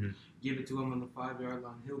runner. Mhm. Give it to him on the 5-yard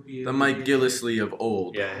line. He'll be The able Mike to get Gillisley of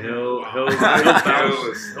old. Yeah, he'll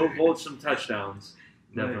Gillis. he'll vulture some touchdowns.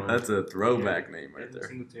 there. Definitely. That's a throwback name right Devin there.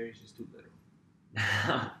 Singletary's just too little.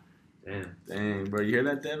 Damn, Dang, bro. You hear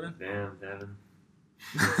that, Devin? Devin.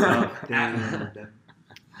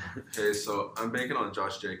 Okay, so I'm banking on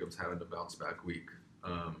Josh Jacobs having a bounce back week.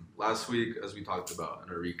 Last week, as we talked about in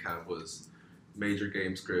our recap, was major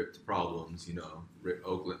game script problems.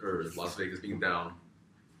 Oakland or Las Vegas being down,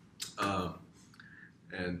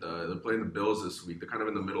 and they're playing the Bills this week. They're kind of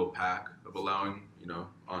in the middle pack of allowing,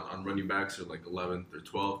 on running backs, they're like 11th or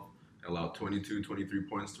 12th, and allow 22, 23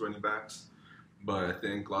 points to running backs. But I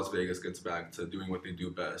think Las Vegas gets back to doing what they do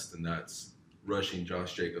best, and that's rushing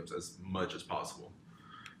Josh Jacobs as much as possible.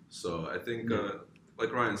 So I think,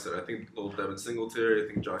 like Ryan said, I think little Devin Singletary, I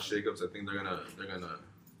think Josh Jacobs, I think they're gonna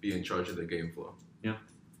be in charge of the game flow. Yeah.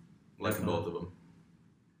 Like Definitely. both of them.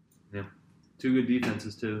 2 good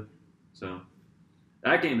defenses too. So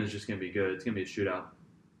that game is just gonna be good. It's gonna be a shootout.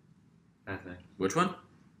 I think Which one?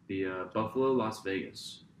 the Buffalo Las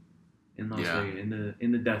Vegas in Las Yeah. Vegas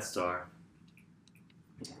in the Death Star.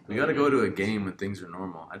 We got to go to a game when things are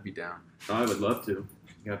normal. I'd be down. I would love to. You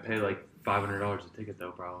gotta pay like $500 a ticket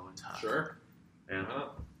though, probably. Sure. Yeah.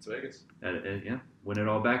 Oh, it's Vegas. Yeah. Win it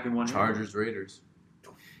all back in one hand. Chargers, Raiders.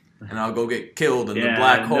 And I'll go get killed in Yeah, the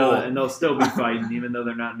black and hole. they'll still be fighting even though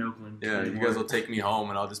they're not in Oakland. Yeah, you anymore. guys will take me home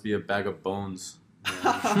and I'll just be a bag of bones.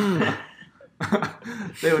 Yeah.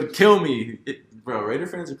 They would kill me. Bro, Raider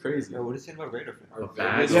fans are crazy. What do you think about Raider fans? Are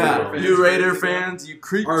bad Vegas Yeah, Raider fans you Raider crazy now? fans, you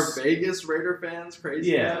creeps. Are Vegas Raider fans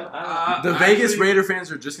crazy? Yeah. now? The Vegas Raider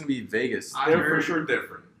fans are just going to be Vegas. I They're heard for sure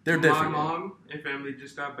different. They're my different. mom and family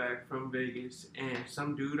just got back from Vegas, and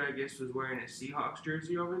some dude, I guess, was wearing a Seahawks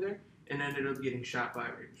jersey over there and ended up getting shot by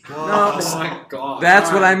Raiders. Oh my god.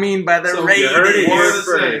 That's what I mean by the So Raiders. you heard it More here of the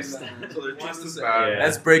first. same, then. So they're More of just the as same. bad. Yeah.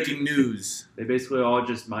 That's breaking news. They basically all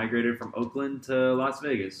just migrated from Oakland to Las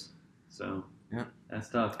Vegas. So Yeah. that's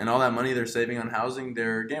tough. And all that money they're saving on housing,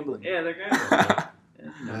 they're gambling. Yeah, they're gambling. Yeah,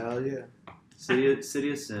 you know. Hell yeah. City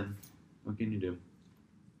of sin. What can you do?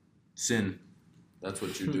 Sin. That's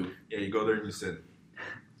what you do. Yeah, you go there and you sin.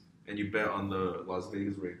 And you bet on the Las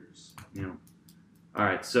Vegas Raiders. All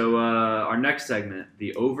right, so our next segment,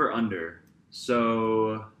 the over-under.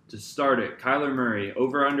 So to start it, Kyler Murray,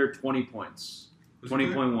 over-under 20 points.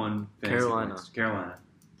 20.1 fantasy Carolina. points. Carolina.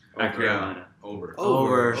 Over. At Carolina. Over.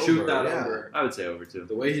 Over. Shoot that yeah. over. I would say over, too.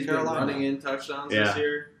 The way he's Carolina. been running in touchdowns Yeah. this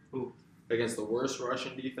year against the worst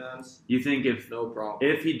rushing defense, You think if no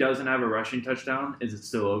problem. he doesn't have a rushing touchdown, is it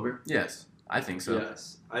still over? Yes. I think so.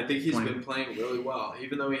 Yes. I think he's 20. been playing really well.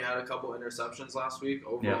 Even though he had a couple interceptions last week,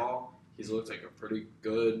 overall, he's looked like a pretty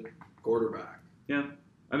good quarterback. Yeah.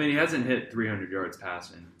 I mean, he hasn't hit 300 yards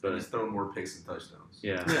passing, But he's but thrown more picks and touchdowns.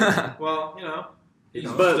 yeah. Well, he's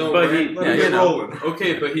But- still but ran- he- Let Yeah, him you get know. rolling.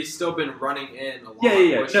 Okay, but he's still been running in a lot.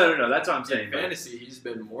 Yeah. which No. That's what I'm in saying. but fantasy, he's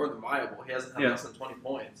been more than viable. He hasn't had Yeah. less than 20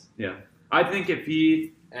 points. I think if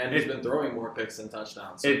he And he's been throwing more picks than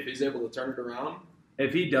touchdowns. So if he's able to turn it around,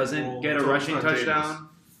 doesn't Well, get a it's rushing not touchdown,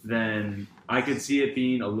 then I could see it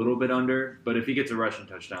being a little bit under. But if he gets a rushing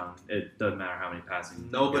touchdown, it doesn't matter how many passing.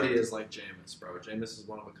 nobody yards. is like Jameis, bro. Jameis is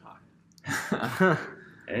one of a kind.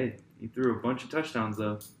 Hey, he threw a bunch of touchdowns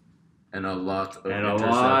though, And a lot of And a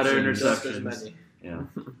lot of interceptions. Just as Interceptions. many. yeah.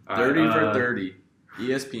 All 30 right, for 30.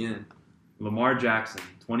 ESPN. Lamar Jackson,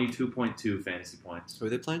 22.2 fantasy points. Who are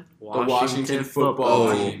they playing? Washington football. Oh.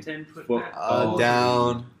 Washington football.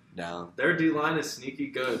 Down. Their D line is sneaky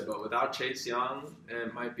good, but without Chase Young,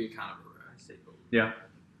 it might be kind of a wreck.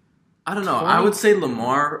 I don't know. I would say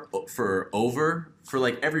Lamar for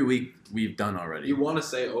like every week we've done already. You want to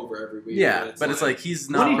say over every week. Yeah, but it's like he's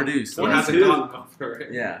not 20 produced. he hasn't 22. gotten over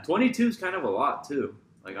it. Yeah. 22 is kind of a lot too.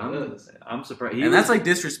 Like It is. I'm surprised. And that's like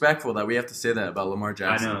disrespectful that we have to say that about Lamar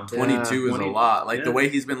Jackson. I know. 22 is 20 a lot. Like the yeah. way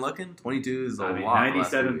he's been looking, 22 is a I mean, lot. the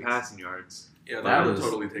last 97 few weeks. passing yards. Yeah, That that would was-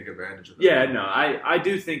 totally take advantage of that. Yeah, no, I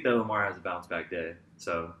do think that Lamar has a bounce back day.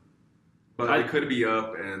 So But I- they could be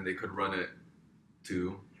up and they could run it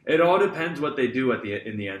too. it all depends what they do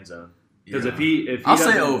in the end zone. Because Yeah. if he I'll say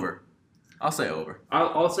doesn't- over. I'll say over.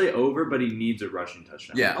 I'll say over, but he needs a rushing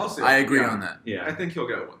touchdown. Yeah, I'll say I over. agree Yeah. on that. I Yeah. think he'll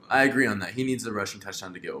get one. Though. I agree on that. He needs a rushing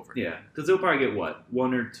touchdown to get over. Yeah. Because he'll probably get what?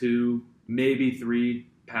 1 or 2, maybe 3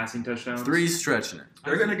 passing touchdowns. 3's stretching it.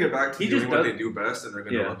 They're gonna get back to He doing just what does- they do best, and they're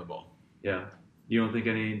gonna Yeah. run the ball. Yeah. You don't think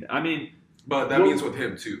any? I mean, But that Well- means with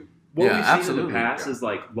him too. what Yeah, we've seen in absolutely. the past Yeah. is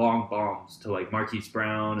like long bombs to like Marquise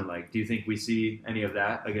Brown, and like, do you think we see any of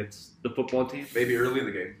that against the football team? Maybe early in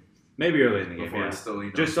the game Maybe early in the game, before yeah. it's still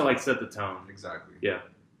Just to like set the tone. exactly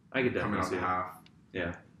I could coming definitely out see the it.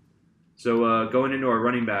 half. So going into our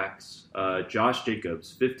running backs, Josh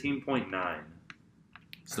Jacobs, 15.9.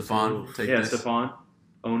 Stephon, take Yeah, this. Stephon,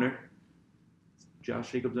 owner.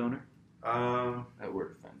 Josh Jacobs, owner. That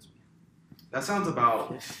word offends me. That sounds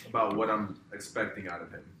about what I'm expecting out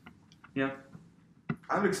of him. Yeah.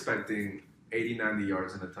 I'm expecting 80, 90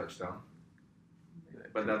 yards and a touchdown.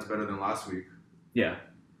 But that's better than last week. Yeah,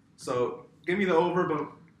 So give me the over, but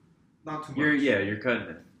not too much. you're cutting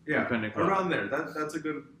it. yeah, you're cutting it close. around there. That's a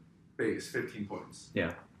good base, 15 points.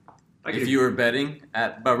 If you were betting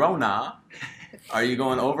at Barona, are you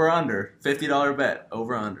going over or under? $50 bet,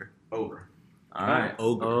 over or under. Over. All right.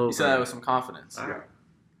 Ogre. You said that with some confidence. All Yeah. right.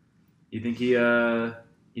 You think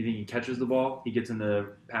he catches the ball? He gets in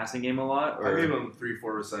the passing game a lot? Or? I gave him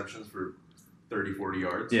 3-4 receptions for 30, 40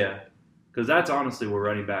 yards. Yeah, because that's honestly where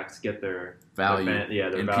running backs get their Value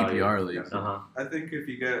their in value. PPR leagues. Uh huh. I think if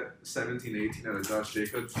you get 17, 18 out of Josh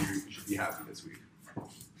Jacobs, you should be happy this week.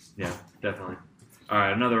 Yeah, definitely. All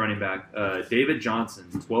right, another running back, David Johnson,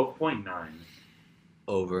 12.9.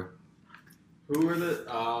 Over. Who are the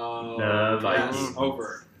The Vikings. yes,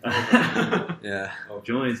 over. Yeah.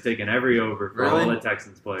 Julian's taking every over for Really? all the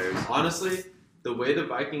Texans players. Honestly, the way the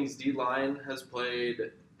Vikings D line has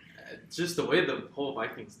played, just the way the whole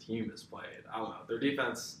Vikings team has played, I don't know. Their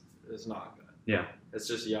defense is not good. Yeah. It's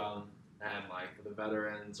just young, and like the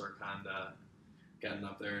veterans are kind of getting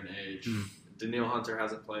up there in age. Mm. Daniil Hunter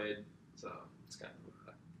hasn't played, so it's kind of.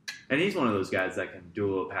 And he's one of those guys that can do a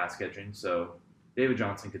little pass catching, so David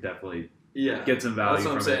Johnson could definitely Yeah, get some value that's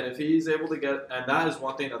what I'm from saying. it. If he's able to get, and that is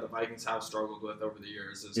one thing that the Vikings have struggled with over the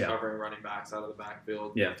years is Yeah. covering running backs out of the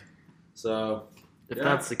backfield. Yeah. So If Yeah,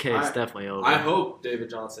 that's the case, I- definitely over. I hope David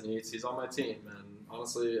Johnson eats. He's on my team, and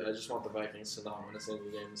honestly, I just want the Vikings to not win a single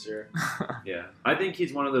game this year. Yeah. I think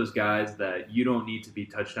he's one of those guys that you don't need to be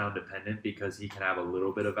touchdown dependent because he can have a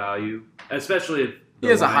little bit of value, especially if He the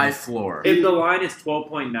has a line- high floor. If the line is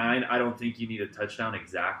 12.9, I don't think you need a touchdown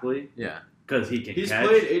exactly Yeah. because he can He's catch.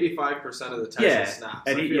 played 85% of the Texas Yeah, snaps.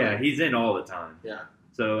 and I feel like- he's in all the time. Yeah.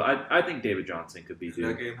 So I think David Johnson could be That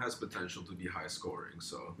due. game has potential to be high scoring.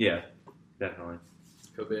 So Yeah, definitely.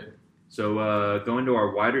 could be. So going to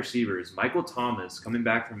our wide receivers, Michael Thomas coming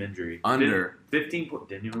back from injury. Under. 15.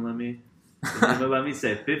 Didn't even let me. Didn't even let me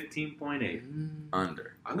say 15.8.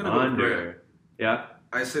 Under. I'm gonna go with Grant. Under. Yeah.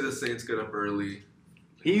 I say the Saints get up early.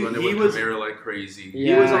 He run it he with was. Kamara like crazy.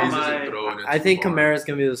 He was on Raises my- and throw it into I think the bar. Kamara's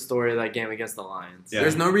gonna be the story of that game against the Lions. Yeah.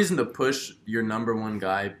 There's no reason to push your number one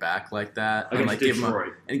guy back like that and Against like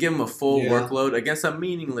give him a full Yeah. workload against a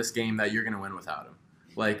meaningless game that you're gonna win without him.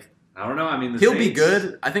 Like I don't know. I mean, the he'll be Saints-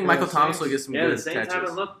 good. I think Yeah, Michael the Thomas Saints- will get some Yeah, the good Saints catches.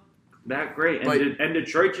 haven't looked that great. But- And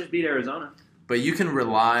Detroit just beat Arizona. But you can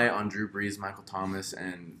rely on Drew Brees, Michael Thomas,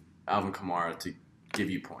 and Alvin Kamara to give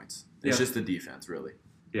you points. It's Yeah. just the defense, really.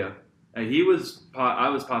 Yeah. I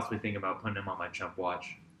was possibly thinking about putting him on my chump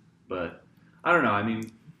watch, but I don't know. I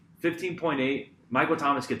mean, 15.8. Michael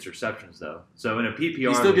Thomas gets receptions though, so in a PPR,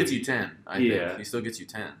 He still league, gets you 10. I Yeah. think. He still gets you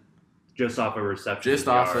 10. just off of receptions. Just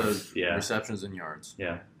and off yards. of yeah, receptions and yards.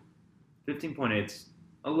 15.8's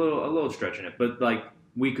a little stretching it, but like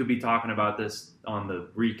we could be talking about this on the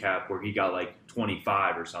recap where he got like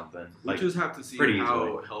 25 or something. We Like just have to see pretty how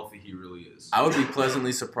easily. healthy he really is. I would be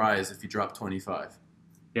pleasantly surprised if he dropped 25.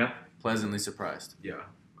 Yeah. Pleasantly surprised. Yeah,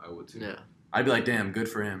 I would too. Yeah. I'd be like, damn, good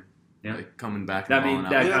for him. Yeah. Like, coming back and balling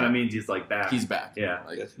out. that Yeah. kind of means he's like back. He's back. yeah.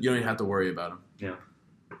 Like, Yes. you don't even have to worry about him.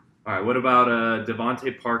 All right. What about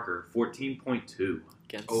Devontae Parker? 14.2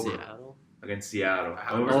 Against Over. Seattle. against Seattle. I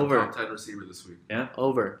have him Over. as a Over. top 10 receiver this week.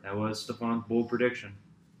 Over. That was Stefan's bold prediction.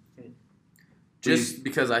 Just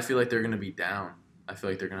because I feel like they're going to be down. I feel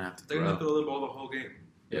like they're going to have to They're throw. going to throw the ball the whole game.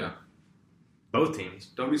 Yeah. Both teams.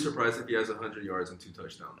 Don't be surprised if he has 100 yards and 2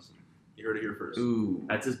 touchdowns. You heard it here first. Ooh.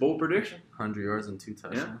 That's his bold prediction. 100 yards and 2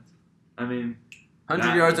 touchdowns. I mean, 100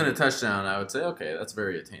 That- yards and a touchdown, I would say, okay, that's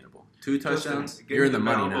very attainable. 2 touchdowns, Justin, give you're me in the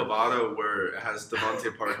money now. Bovada where it has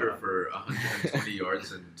Devontae Parker for 120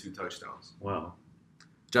 yards and 2 touchdowns. well,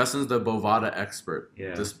 Justin's the Bovada expert,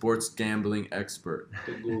 yeah. the sports gambling expert.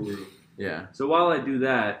 The guru. Yeah. So while I do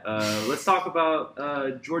that, let's talk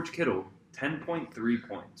about George Kittle. 10.3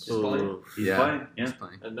 points. Ooh. playing. He's Yeah. playing. Yeah. He's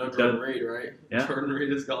playing. And no Jordan Reed, right? Yeah. Jordan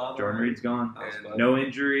Reed is gone. Jordan Reed's gone. That was And fun. No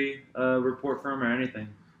injury report for him or anything.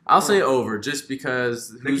 I'll say over, just because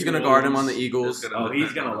who's Nicky going to guard him on the Williams Eagles? is gonna Oh, he's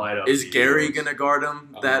defend gonna him. light up. Is the Gary Eagles. going to guard him?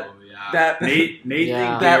 Oh, That yeah. Nathan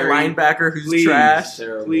Yeah. that Gary, linebacker who's please, trash?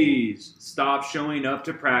 Terrible. Please stop showing up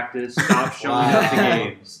to practice. Stop showing Wow. up to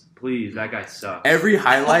games. Please, that guy sucks. Every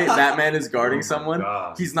highlight, that man is Oh guarding my someone.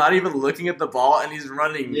 God. He's not even looking at the ball, and he's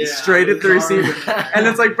running Yeah, straight at the he's already- receiver. And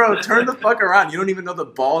it's like, bro, turn the fuck around. You don't even know the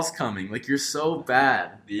ball's coming. Like, you're so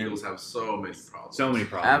bad. The Eagles have so many problems. So many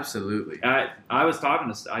problems. Absolutely. I was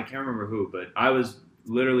talking to, I can't remember who, but I was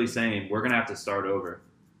literally saying we're gonna have to start over.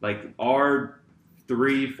 Like our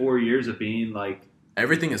 3-4 years of being like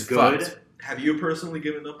Everything is good. fucked. Have you personally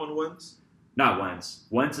given up on Wentz? Not Wentz.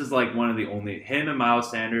 Wentz is like one of the only. Him and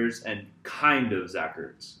Miles Sanders and kind of Zach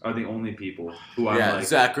Ertz are the only people who I'm Yeah, like.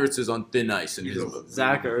 Zach Ertz is on thin ice in He's his a- book.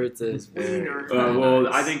 Zach Ertz is Wiener.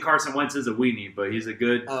 Well, I think Carson Wentz is a weenie, but he's a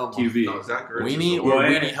good Oh, my- QB. No, Zach Ertz is Weenie the or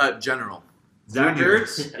Well, yeah. Weenie Hut General? Zach Junior.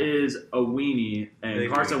 Ertz is a weenie, and Big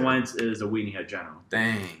Carson wiener. Wentz is a weenie head general.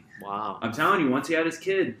 Dang. Wow. I'm telling you, once he had his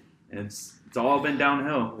kid, it's all been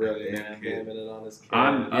downhill. Really, Yeah. blaming it on his kid.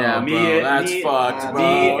 I'm- Yeah, me- bro, that's me- fucked, me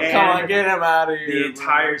bro. and Come on, get him out of here. The bro.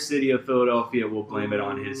 entire city of Philadelphia will blame it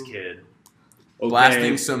on his kid. Okay.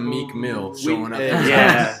 Blasting some Meek Mill showing up. Hey, in his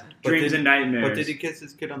Yeah, house. But dreams did- and nightmares. But did he kiss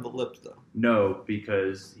his kid on the lips though? No,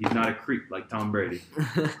 because he's not a creep like Tom Brady.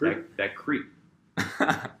 that creep.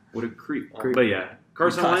 What a creep. Creep. But yeah,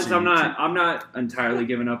 Carson Caught Wentz, you, I'm not entirely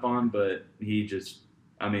giving up on, but he just,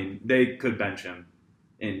 I mean, they could bench him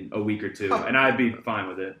in a week or two, and I'd be fine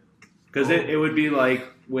with it. Because it would be like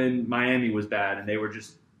when Miami was bad and they were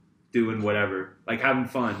just doing whatever, like having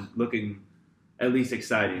fun, looking at least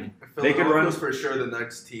exciting. They could run- Philadelphia's for sure the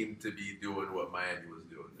next team to be doing what Miami was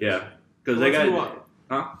doing. Yeah, because they Let's got. move on.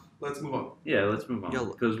 Huh? Let's move on. Yeah, let's move on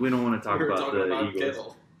Yellow. because we don't want to talk we were about talking the about Eagles.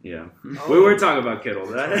 Kittle. Yeah, Oh. we were talking about Kittle.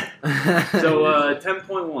 So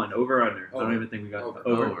 10.1 over under. I don't Over. even think we got Over.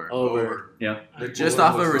 over. Over. Nick Just Foles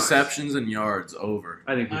off was of nice. receptions and yards, over.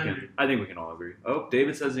 I think we Under. can. I think we can all agree. Oh,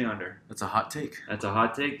 David says the under. That's a hot take. That's a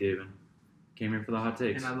hot take, David. Came here for the hot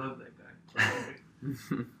takes. And I love that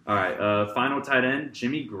guy. All right, final tight end,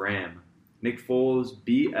 Jimmy Graham, Nick Foles,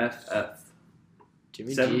 BFF,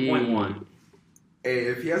 Jimmy 7.1. Hey,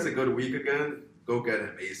 if he has a good week again, go get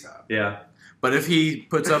him ASAP. Yeah, But if he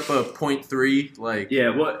puts up a .3, like,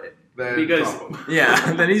 yeah. What? Then Because- drop him.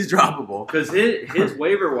 yeah, then he's droppable. Because his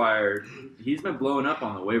waiver wire, he's been blowing up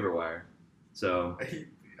on the waiver wire. So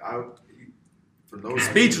For no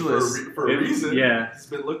Speechless. For a reason. Yeah. He's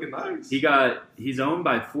been looking nice. he's owned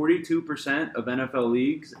by 42% of NFL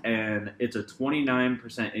leagues, and it's a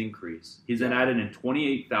 29% increase. He's been added in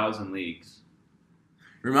 28,000 leagues.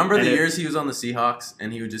 Remember And the it- years he was on the Seahawks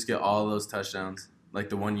and he would just get all those touchdowns? Like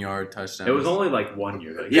the 1 yard touchdowns? It was only like 1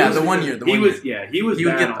 year. Though. Yeah, the 1 year. The he 1 was year. he was He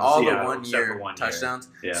would bad get on all the Seattle, 1 except year for 1 touchdowns.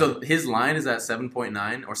 Yeah. So his line is at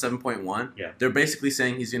 7.9 or 7.1. Yeah. They're basically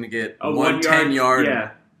saying he's going to get A 1 1 10 yard.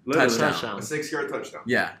 yeah, literally. touchdown. a 6-yard touchdown.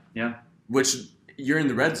 Yeah. Yeah. Which you're in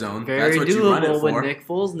the red zone. Very That's what you run it doable with for. Nick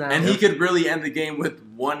Foles now. And he could really end the game with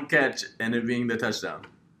 1 catch and it being the touchdown.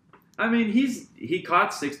 I mean, he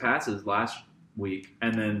caught 6 passes last week,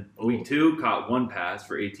 and then week 2 caught 1 pass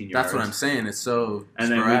for 18 yards. That's what I'm saying. It's so And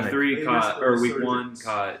sporadic. then week 1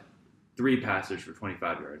 caught 3 passes for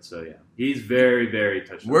 25 yards. So yeah, he's very, very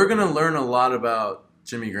touchdown. We're gonna learn a lot about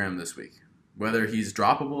Jimmy Graham this week. Whether he's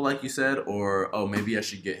droppable, like you said, or maybe I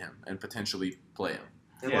should get him and potentially play him.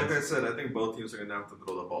 And like I said, I think both teams are gonna have to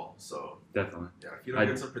throw the ball. So Definitely. yeah, if you don't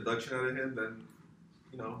get some production out of him, then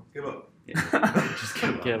give up. Yeah. Just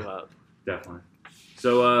Give up. Definitely.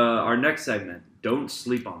 So our next segment, don't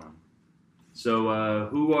sleep on them. So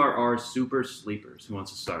who are our super sleepers? Who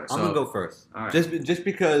wants to start? I'm gonna go first. All right. Just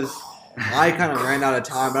because I kind of ran out of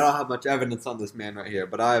time. I don't have much evidence on this man right here,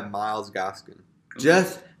 but I have Myles Gaskin.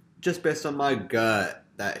 Just based on my gut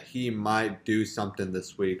that he might do something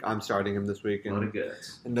this week. I'm starting him this week A lot of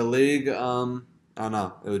guts. in the league. I don't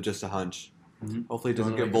know. It was just a hunch. Mhm. Hopefully, he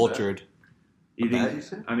doesn't Doesn't get make a vultured. You A bet, think? you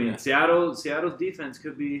said? I mean, Yeah. Seattle's defense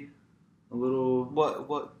could be a little.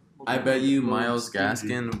 What? I bet you Well, Myles stingy.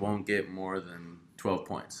 Gaskin won't get more than 12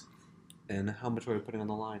 points. And how much are we putting on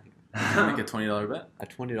the line here? Make a $20 bet. A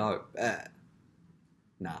 $20 bet.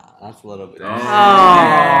 Nah, that's a little bit. Oh,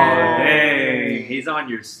 Oh. dang! He's on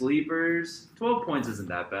your sleepers. 12 points isn't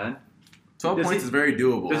that bad. 12 Does points he- is very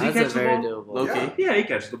doable. Does he That's catch a the very ball? doable. Low-key. Yeah, he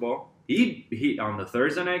catches the ball. He on the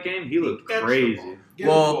Thursday night game, he looked Catch the crazy. ball. Give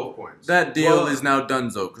Well, him 12 points. That deal Well- is now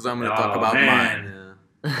donezo because I'm going to talk Oh, about man.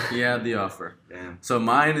 mine. He had the offer. Damn. So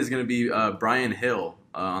mine is going to be Brian Hill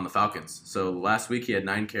on the Falcons. So last week he had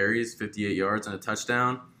 9 carries, 58 yards, and a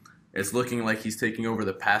touchdown. It's looking like he's taking over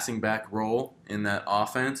the passing back role in that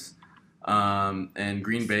offense. And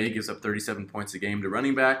Green Bay gives up 37 points a game to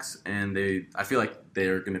running backs, and I feel like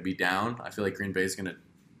they're going to be down. I feel like Green Bay is going to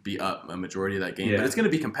be up a majority of that game, Yeah. but it's going to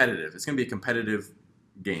be competitive. It's going to be a competitive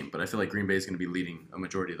game, but I feel like Green Bay is going to be leading a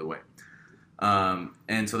majority of the way.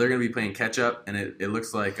 And so they're going to be playing catch up, and it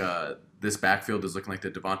looks like this backfield is looking like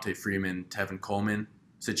the Devontae Freeman, Tevin Coleman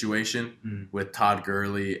situation with Todd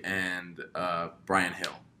Gurley and Brian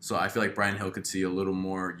Hill. So I feel like Brian Hill could see a little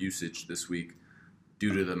more usage this week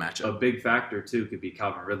due to the A matchup. big factor too could be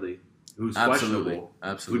Calvin Ridley, who's Absolutely, questionable,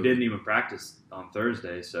 absolutely. who didn't even practice on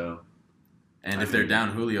Thursday. So And I if they're mean- down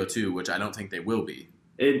Julio too, which I don't think they will be,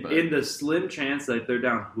 But- in the slim chance that they're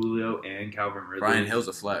down Julio and Calvin Ridley, Brian Hill's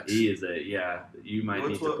a flex. he is you might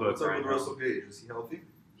need to put What's up Brian with Hill. Russell Gage? Is he healthy?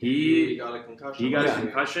 He got a concussion. he got a last week.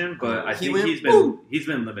 concussion, but I He think went he's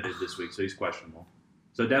been limited this week, so he's questionable.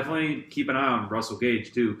 So definitely keep an eye on Russell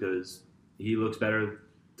Gage too, because he looks better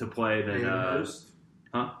to play than Hayden Hurst.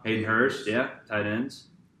 Hayden Hurst, yeah, tight ends.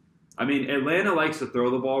 I mean, Atlanta likes to throw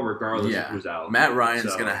the ball regardless Yeah. of who's out. Matt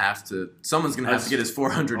Ryan's So- gonna have to. Someone's gonna have to get his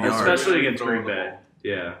 400 yards especially against Throwing Green the Bay. ball.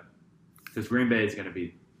 Yeah, because Green Bay is going to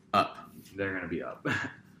be up. They're going to be up.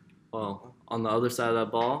 Well, on the other side of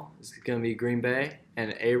that ball, it's going to be Green Bay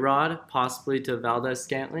and A-Rod, possibly to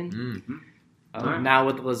Valdez-Scantling. Mm. Alright. Now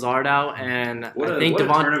with Lazard out, and What I a think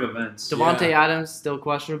turn of events. Devontae Yeah. Adams still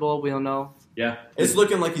questionable. We don't know. Yeah, It's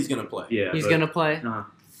looking like he's gonna play. yeah. He's but- going to play. Uh-huh.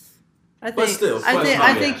 I But think. still, I think. questionable.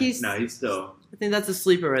 I think Yeah. he's. No, he's still. I think that's a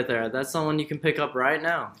sleeper right there. That's someone you can pick up right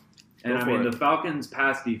now. And Go I for mean, it. the Falcons'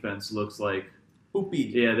 pass defense looks like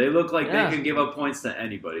Hoopy. yeah, they look like Yeah. they can give up points to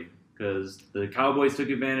anybody because the Cowboys took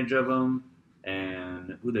advantage of them,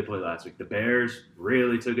 and who they played last week, the Bears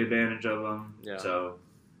really took advantage of them. Yeah. So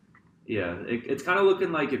yeah, it's kind of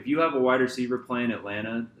looking like if you have a wide receiver playing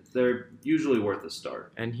Atlanta, they're usually worth a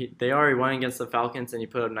start. And they already won against the Falcons, and he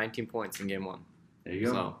put up 19 points in game 1. There you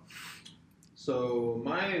go. So So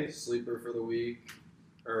my sleeper for the week,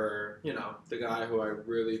 or the guy who I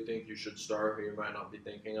really think you should start, who you might not be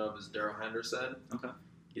thinking of, is Darrell Henderson. Okay.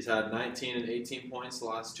 He's had 19 and 18 points the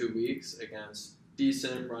last 2 weeks against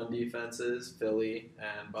decent run defenses, Philly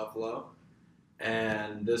and Buffalo.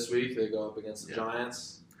 And this week they go up against the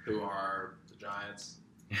Giants, who are the Giants.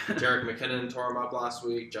 Jerick McKinnon tore him up last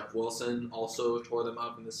week. Jeff Wilson also tore them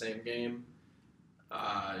up in the same game.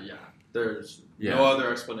 There's no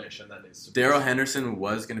other explanation that needs to be. Darrell Henderson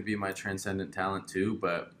was going to be my transcendent talent too,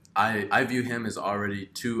 but I view him as already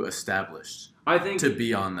too established I think to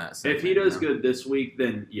be on that. if he does good this week,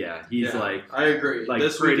 then yeah, he's like I agree. like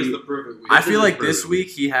This week pretty- is the prove it week. I This feel is like his this perfect week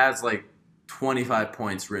he has like 25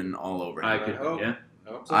 points written all over him. I could hope. yeah. I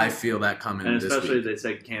hope so. I feel that coming And this especially week. they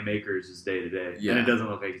said Cam Akers is day to day, Yeah. and it doesn't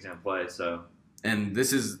look like he's gonna play. So And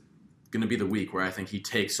this is going to be the week where I think he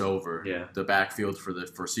takes over Yeah. the backfield for the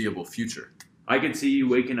foreseeable future. I could see you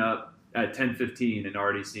waking up at 10:15 and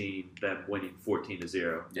already seeing them winning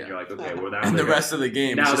 14-0. Yeah. And you're like, okay, well now And the they're rest of the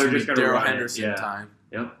game, now it's they're just just going gonna to be Darrell run it, Henderson yeah. time.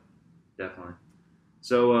 Yep, definitely.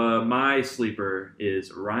 So my sleeper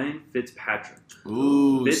is Ryan Fitzpatrick.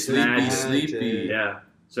 Ooh, Fitz sleepy, magic. sleepy. Yeah.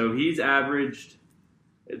 So he's averaged.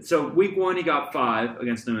 So week 1 he got 5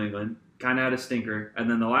 against New England, kind of had a stinker, and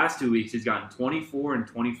then the last 2 weeks he's gotten 24 and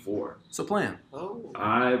 24. So plan. Oh.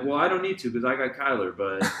 I don't need to because I got Kyler,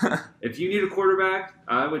 but if you need a quarterback,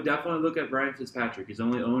 I would definitely look at Ryan Fitzpatrick. He's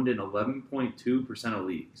only owned in 11.2% of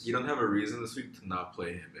leagues. You don't have a reason this week to not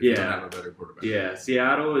play him if you don't have a better quarterback. Yeah,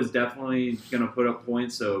 Seattle is definitely going to put up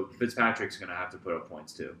points, so Fitzpatrick's going to have to put up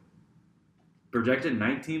points too. Projected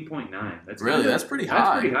 19.9. That's pretty high. That's pretty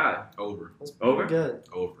high. Over. Over? Good.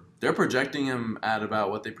 Over. They're projecting him at about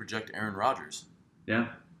what they project Aaron Rodgers. Yeah.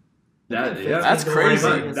 That's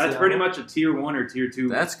crazy. That's pretty much a tier 1 or tier 2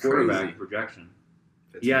 That's quarterback crazy. projection.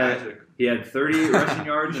 Fitzmagic. He had 30 rushing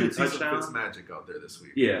yards You and a should see some touchdown. Fitzmagic out there this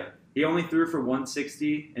week. Yeah. He only threw for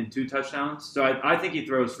 160 and 2 touchdowns. So I think he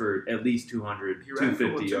throws for at least 200, He ran for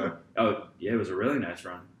 250 one, too. yards. Oh, yeah, it was a really nice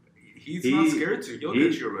run. He's not scared to. He'll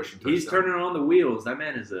get you a rushing touchdown. He's turning on the wheels. That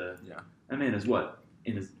man is That man is what?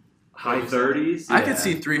 In his high 30s? I could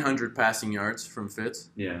see 300 passing yards from Fitz.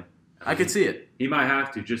 Yeah. I could see it. He might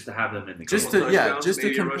have to just to have them in the Just game.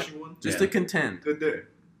 to contend. Good day.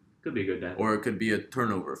 Could be a good day. Or it could be a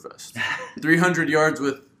turnover fest. 300 yards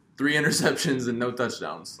with 3 interceptions and no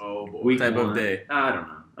touchdowns. Oh boy. Week type of 1. day. I don't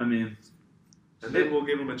know. I mean, And then we'll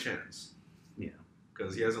give him a chance. Yeah.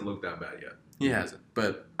 Because he hasn't looked that bad yet. He hasn't.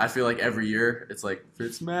 But I feel like every year it's like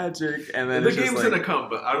Fitzmagic, and then The it's just game's like, gonna come,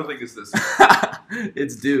 but I don't think it's this.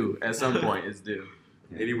 it's due at some point. It's due.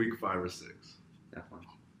 Maybe week 5 or 6. definitely.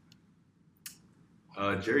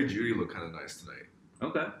 Jerry Jeudy looked kind of nice tonight.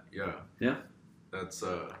 Okay. Yeah. Yeah. That's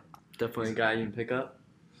Definitely a guy you can pick up.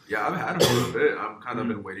 yeah. I've had him a little bit. I'm kind of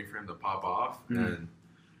been waiting for him to pop off, Mhm. and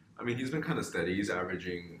I mean he's been kind of steady. He's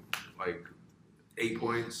averaging like 8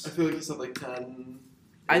 points. I feel like he's at like 10.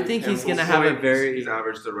 I think he's Full gonna have a points. very. He's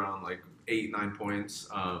averaged around like 8-9 points.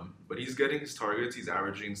 But he's getting his targets. He's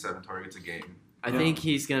averaging 7 targets a game. I think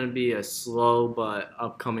he's gonna be a slow but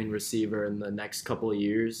upcoming receiver in the next couple of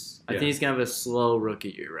years. I Yeah. think he's gonna have a slow rookie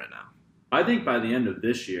year right now. I think by the end of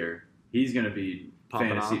this year, he's going to be Popping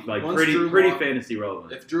fantasy, off. like Once pretty Drew pretty Lock- fantasy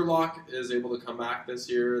relevant. If Drew Lock is able to come back this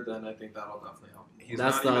year, then I think that'll definitely help. He's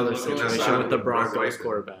That's not the even other looking that situation bad with the Brett Broncos White.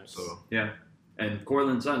 quarterbacks. So And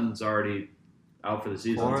Cortland Sutton's already out for the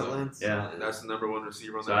season. Portland. Yeah. that's the number 1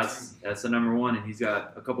 receiver on So that that's team. the number 1, and he's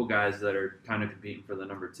got a couple guys that are kind of competing for the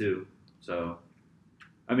number 2. So,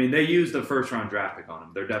 I mean, they used the first round draft pick on him.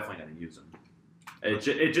 They're definitely going to use him.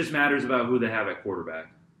 It just matters about who they have at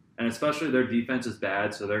quarterback, and especially their defense is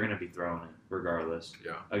bad, so they're going to be throwing it regardless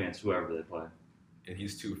Yeah. against whoever they play. And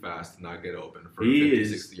he's too fast to not get open for He a 50,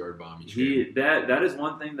 is- 60-yard bomb each game. That is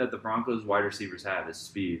one thing that the Broncos wide receivers have is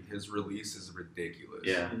speed. His release is ridiculous.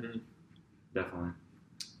 Yeah, definitely.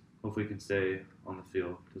 Hopefully, he can stay on the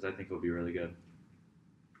field because I think he'll be really good.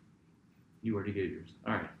 You already gave yours.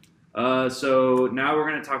 All right. So now we're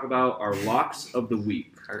going to talk about our locks of the week.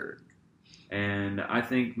 And I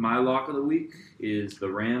think my lock of the week is the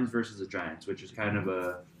Rams versus the Giants, which is kind of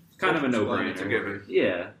a no-brainer. It's a given.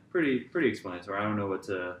 Yeah, pretty explanatory. I don't know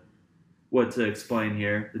what to explain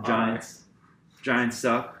here. The Giants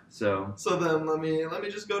suck. So So then let me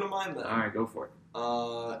just go to mine then. all right, go for it.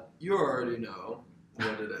 You already know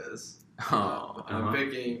what it is. Oh, I'm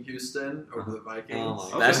picking Houston over the Vikings. Oh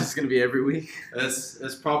my that's just gonna be every week.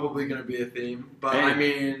 It's probably going to be a theme, but Hey. I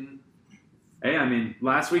mean, Hey, I mean,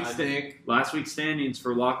 last I week's standings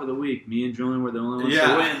for lock of the week, me and Julian were the only ones Yeah.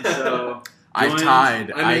 to win. So I Joins-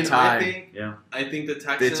 tied. I tied. I think the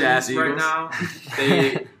Texans Bitch-ass right Eagles. now,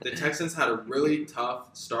 the Texans had a really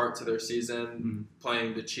tough start to their season,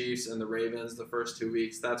 playing the Chiefs and the Ravens the first 2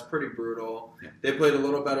 weeks. That's pretty brutal. Yeah. They played a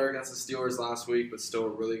little better against the Steelers last week, but still a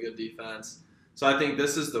really good defense. So I think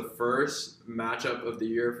this is the first matchup of the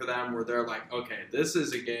year for them where they're like, okay, this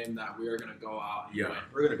is a game that we are going to go out and Yeah, win.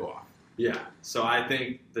 we're going to go off. Yeah. So I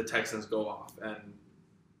think the Texans go off, and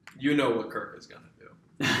you know what Kirk is going to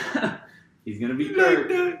do. he's gonna be Kirk.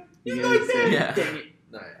 He's gonna say, Yeah. "Dang it,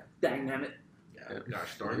 No, yeah. dang it." Yeah.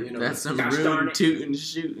 Gosh darn it. You know, That's some Gosh darn rude it. tootin'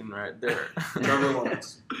 shooting right there. Trevor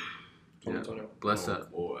Lawrence. Yeah. 2021. Bless Oh,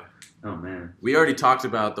 up. boy. Oh man. We already talked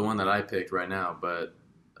about the one that I picked right now, but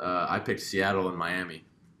I picked Seattle and Miami,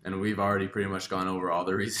 and we've already pretty much gone over all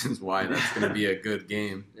the reasons why that's going to be a good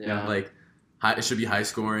game. Yeah. Like, it should be high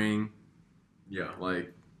scoring. Yeah.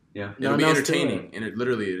 Like, Yeah. it'll be No, no, still- entertaining, and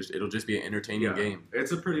it'll just be an entertaining Yeah. game.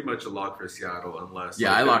 It's a pretty much a lock for Seattle unless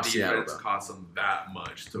Yeah, I the locked defense Seattle, though. costs them that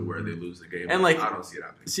much to where they lose the game. And, like, I don't see it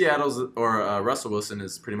happening. Seattle's or Russell Wilson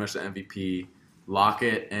is pretty much the MVP.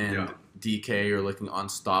 Lockett and Yeah. DK are looking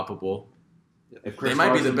unstoppable. If They Chris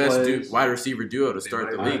might be the Carson best plays, wide receiver duo to start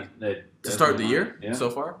the might. league. they To start the definitely year might. Yeah. so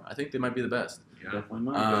far, I think they might be the best. Yeah. Definitely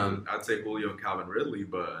might. I'd say Julio and Calvin Ridley,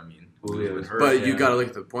 but I mean, Julio's hurt. But you got to look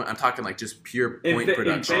at the point. I'm talking like just pure point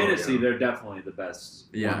production. In fantasy, they're definitely the best.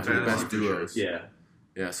 Yeah, the best duos. Sure. Yeah.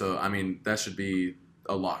 Yeah, so I mean that should be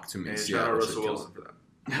a lock to me. And shout out Russell Wilson for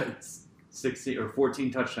that. 16 or 14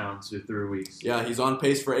 touchdowns through 3 weeks. Yeah, he's on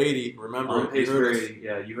pace for 80. Remember, on pace for 80.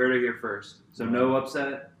 Yeah, you heard it here first. So no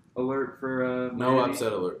upset alert for no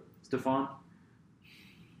upset alert. Stephon.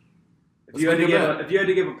 If you had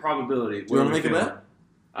to give a probability, do you want to make a bet?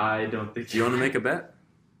 I don't think. Do you want to make a bet?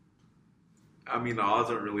 I mean, the odds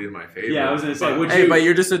aren't really in my favor. Yeah, I was gonna say. But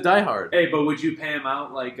you're just a diehard. Hey, but would you pay him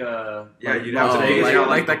out like? You'd have to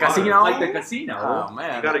like the casino. Like the casino. Oh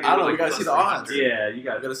man, you gotta we gotta see the odds. Yeah, you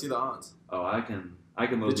gotta see the odds. Oh, I can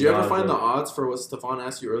move. Did you ever find the odds for what Stephon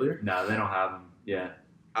asked you earlier? No, they don't have them. Yeah.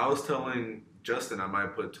 I was telling Justin I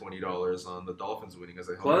might put $20 on the Dolphins winning as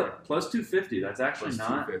a homer. Plus 250. That's actually plus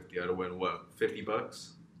not. 250. I'd win what?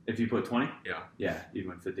 $50? If you put 20? Yeah. Yeah, you'd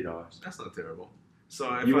win $50. That's not terrible. So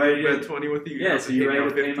if I bet 20 with you, yeah. So you ready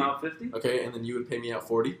to pay him out 50? Okay, and then you would pay me out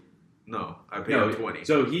 40. No, I pay out 20.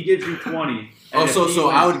 So he gives you 20. So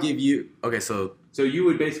I would give you. Okay, so you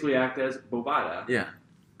would basically act as Bovada. Yeah.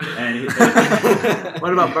 And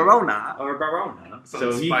what about Barona? Or Barona.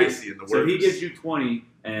 So he gives you 20,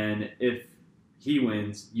 and if he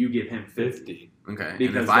wins, you give him 50. Okay.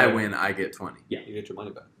 Because and if I win, I get 20. Yeah. You get your money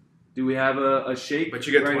back. Do we have a shake? But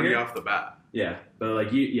you get 20 here? off the bat. Yeah, but like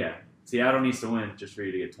yeah. Seattle needs to win just for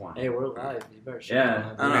you to get 20. Hey, we're live. You better shake.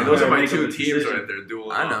 Yeah. Those are my 2 teams right there.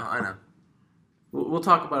 Duel. I know. We'll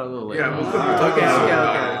talk about it a little later. Yeah, we'll okay.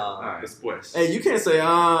 All right. Después. Hey, you can't say,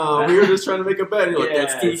 we were just trying to make a bet. You're like,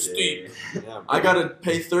 that's too steep. Yeah, I got to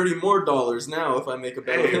pay $30 more now if I make a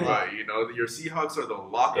bet. Hey, right, your Seahawks are the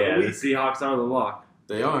lock of the week. Yeah, the Seahawks are the lock.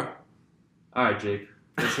 They are. All right, Jake.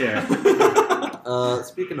 Let's hear it.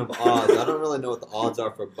 Speaking of odds, I don't really know what the odds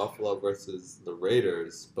are for Buffalo versus the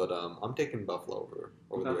Raiders, but I'm taking Buffalo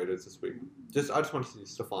over the Raiders this week. I just want to see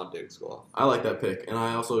Stephon Diggs go off. I like that pick, and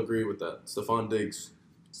I also agree with that. Stephon Diggs.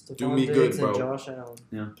 Do me Diggs good, and bro. Josh Allen.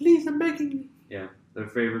 Yeah. Please, I'm begging you. Yeah, they're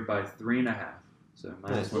favored by 3.5. So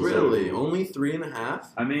really, only 3.5.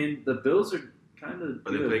 I mean, the Bills are kind of.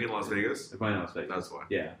 Are they playing in Las Vegas? They're playing in Las Vegas. That's why.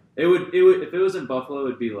 Yeah, it would if it was in Buffalo,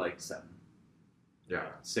 it'd be like 7. Yeah,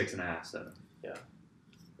 6.5, 7. Yeah.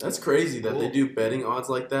 That's crazy that they do betting odds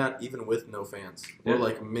like that, even with no fans or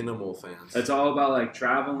like minimal fans. It's all about like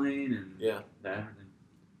traveling and everything.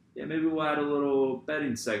 Yeah, maybe we'll add a little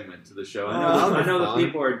betting segment to the show. I know that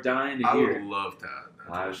people are dying to hear. I would love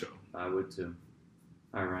that show. I would too.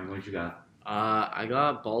 All right, Ryan, what you got? I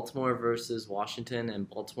got Baltimore versus Washington, and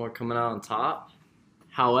Baltimore coming out on top.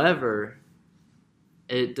 However,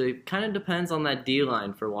 it kind of depends on that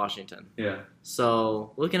D-line for Washington. Yeah.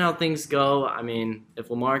 So, looking how things go, I mean, if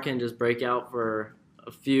Lamar can just break out for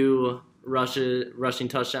a few rushing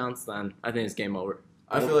touchdowns, then I think it's game over.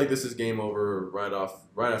 I feel like this is game over right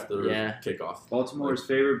after kickoff. Baltimore is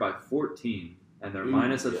favored by 14, and they're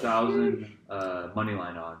minus 1,000 money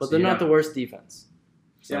line odds. But they're not the worst defense.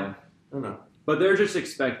 So. Yeah. I don't know. But they're just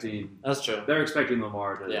expecting. That's true. They're expecting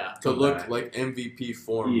Lamar to look back. like MVP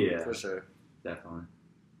form. Yeah, for sure. Definitely.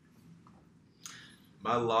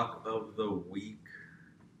 My lock of the week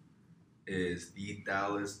is the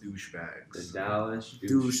Dallas Douchebags. The Dallas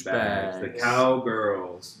Douchebags. The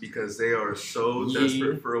Cowgirls. Because they are so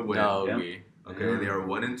desperate for a win. Okay, they are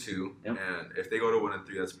 1-2, and if they go to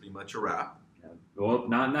 1-3, that's pretty much a wrap. Yeah. Well,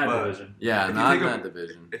 not in that division. Yeah, not in that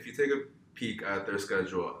division. If you take a peek at their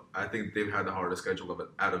schedule, I think they've had the hardest schedule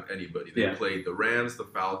out of anybody. They played the Rams, the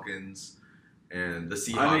Falcons, and the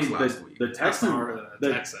Seahawks last week.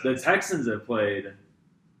 The Texans have played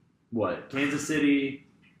what? Kansas City,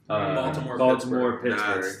 Baltimore,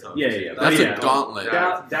 Pittsburgh. Yeah. That's a gauntlet.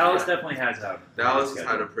 Dallas definitely has Dallas has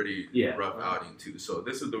had a pretty rough outing too. So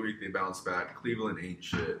this is the week they bounce back. Cleveland ain't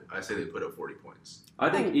shit. I say they put up 40 points. I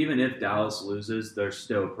think even if Dallas loses, they're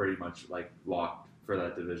still pretty much like locked for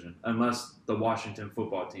that division, unless the Washington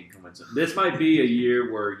football team comes in. This might be a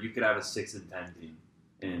year where you could have a 6-10 team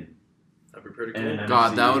in. That'd be pretty cool.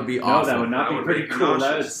 God, that would be awesome. No, that would not be pretty cool.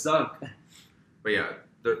 That would suck.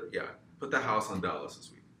 But put the house on Dallas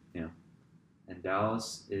this week. Yeah, and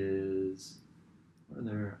Dallas is what are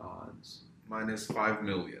their odds? Minus 5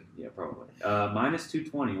 million. Yeah, probably. Minus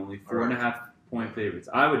 220. Only 4.5 point favorites.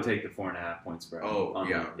 I would take the 4.5 point spread. Oh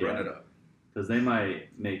yeah, run it up. Because they might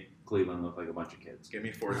make Cleveland look like a bunch of kids. Give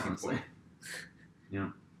me 14 points.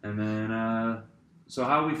 Yeah, and then so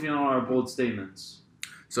how are we feeling on our bold statements?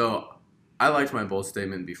 So I liked my bold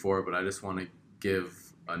statement before, but I just want to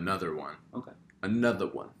give another one. Okay. Another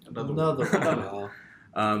one.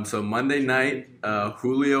 So Monday night,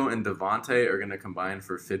 Julio and Devontae are going to combine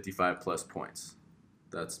for 55-plus points.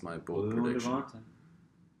 That's my bold prediction. It's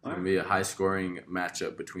going to be a high-scoring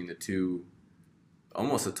matchup between the two,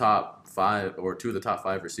 almost the top 5 or 2 of the top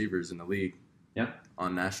 5 receivers in the league. Yeah.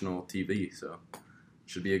 On national TV, so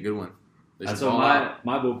should be a good one. So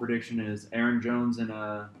my bold prediction is Aaron Jones and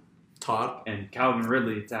Todd and Calvin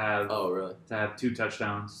Ridley to have really? To have 2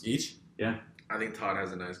 touchdowns each. Yeah. I think Todd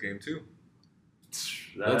has a nice game too.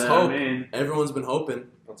 Let's hope. Everyone's been hoping.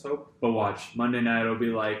 Let's hope. But watch, Monday night it'll be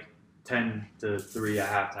like 10-3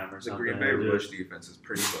 at halftime or The something. Green Bay Bush defense is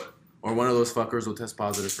pretty good. Or one of those fuckers will test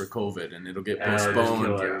positive for COVID and it'll get just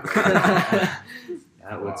postponed. kill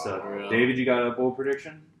That would suck. David, you got a bold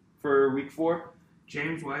prediction for week 4?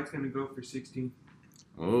 James White's going to go for 16.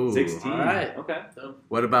 Oh, 16. All right. Okay.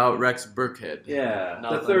 What about Rex Burkhead? Yeah,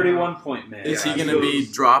 Nothing. the 31-point man. Is he going to be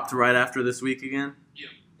dropped right after this week again?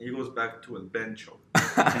 He goes back to his bench.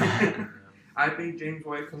 I think James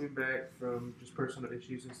White coming back from just personal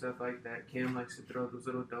issues and stuff like that. Cam likes to throw those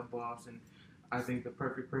little dump offs, and I think the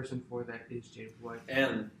perfect person for that is James White.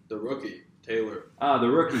 And the rookie, Taylor. The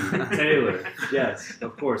rookie, Taylor. Yes,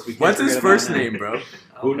 of course. We can't What's his forget first about that. name, bro?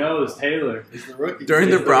 Who knows? Taylor. He's the rookie. During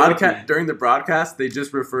the rookie. broadcast, they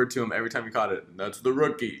just referred to him every time he caught it. That's the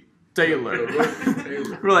rookie, Taylor.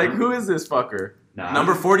 Taylor. We're like, who is this fucker? Nah,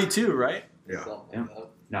 Number 42, right? Yeah.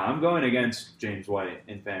 No, I'm going against James White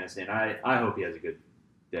in fantasy, and I hope he has a good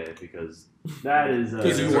day because that is.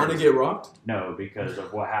 Because you want to get rocked? No, because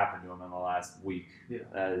of what happened to him in the last week. Yeah.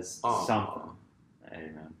 That is Oh. something.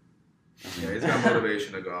 Hey, man. Yeah, he's got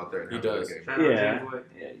motivation to go out there and He have a does. good game. Shout out Yeah. James White.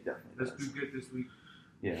 Yeah, he definitely Let's does. do good this week.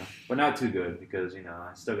 Yeah, but not too good because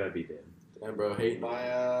I still gotta be dead. Damn, bro, hate.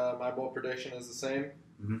 My bold prediction is the same.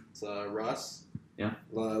 Mhm. It's Russ. Yeah.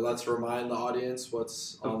 Let's remind the audience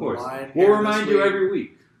what's Of on course, the line. we'll here remind this you week. every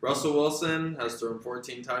week. Russell Wilson has thrown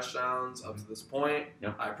 14 touchdowns up to this point.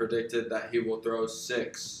 Yep. I predicted that he will throw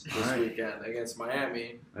 6 this Alright. weekend against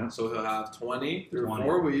Miami. Yep. So he'll have 20 through 20.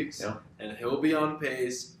 4 weeks. Yep. And he'll be on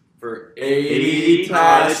pace for 80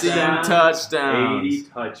 touchdowns. touchdowns. 80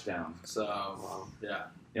 touchdowns. So,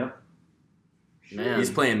 yeah. Man. He's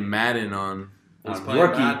playing Madden on. He's On playing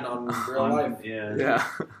rookie. Madden on real life. Yeah. Yeah.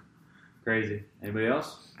 Crazy. Anybody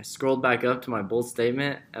else? I scrolled back up to my bold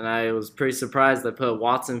statement, and I was pretty surprised I put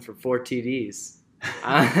Watson for 4 TDs.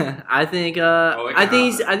 I think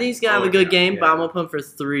he's gonna have a good game, but I'm gonna put him for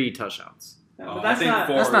 3 touchdowns. Oh, But that's I think not.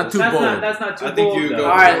 4 That's not is- too bold. That's not too I think bold. you though. go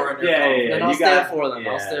All right. 4 in your Yeah, confidence. yeah. Then I'll You stay got- up for them.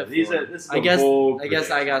 I'll stay up for These them. are, this is I a guess bold I gotta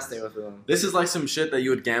prediction. stay with them. This is like some shit that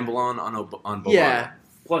you would gamble on Boban. Yeah.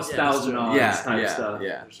 Plus Yeah, $1,000 Yeah, type yeah, stuff.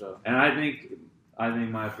 yeah. So. And I think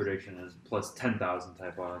my prediction is plus 10,000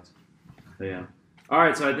 type odds. So, yeah. All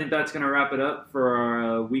right, so I think that's going to wrap it up for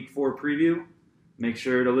our Week 4 preview. Make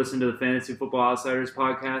sure to listen to the Fantasy Football Outsiders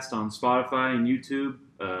podcast on Spotify and YouTube.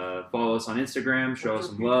 Follow us on Instagram. Show us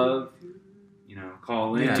some love.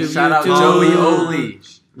 Call in. Yeah, YouTube, shout out YouTube. Joey Oli.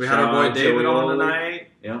 We had our Shout boy out David Joey on Oli. tonight.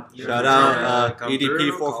 Yeah. Shout out Come through,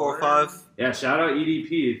 EDP445. Yeah, shout out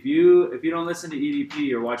EDP. If you don't listen to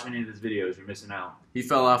EDP or watch any of his videos, you're missing out. He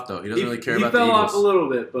fell off though. He doesn't really care about He the fell off a Eagles. little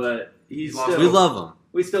bit, but he's still. We love him.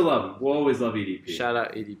 We still love him. We'll always love EDP. Shout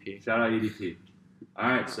out EDP. Shout out EDP. All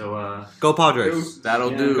right, so Go Padres.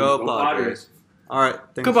 That'll yeah, do. Go go Padres. Padres. All right.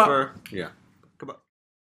 Thanks Goodbye. for. Yeah.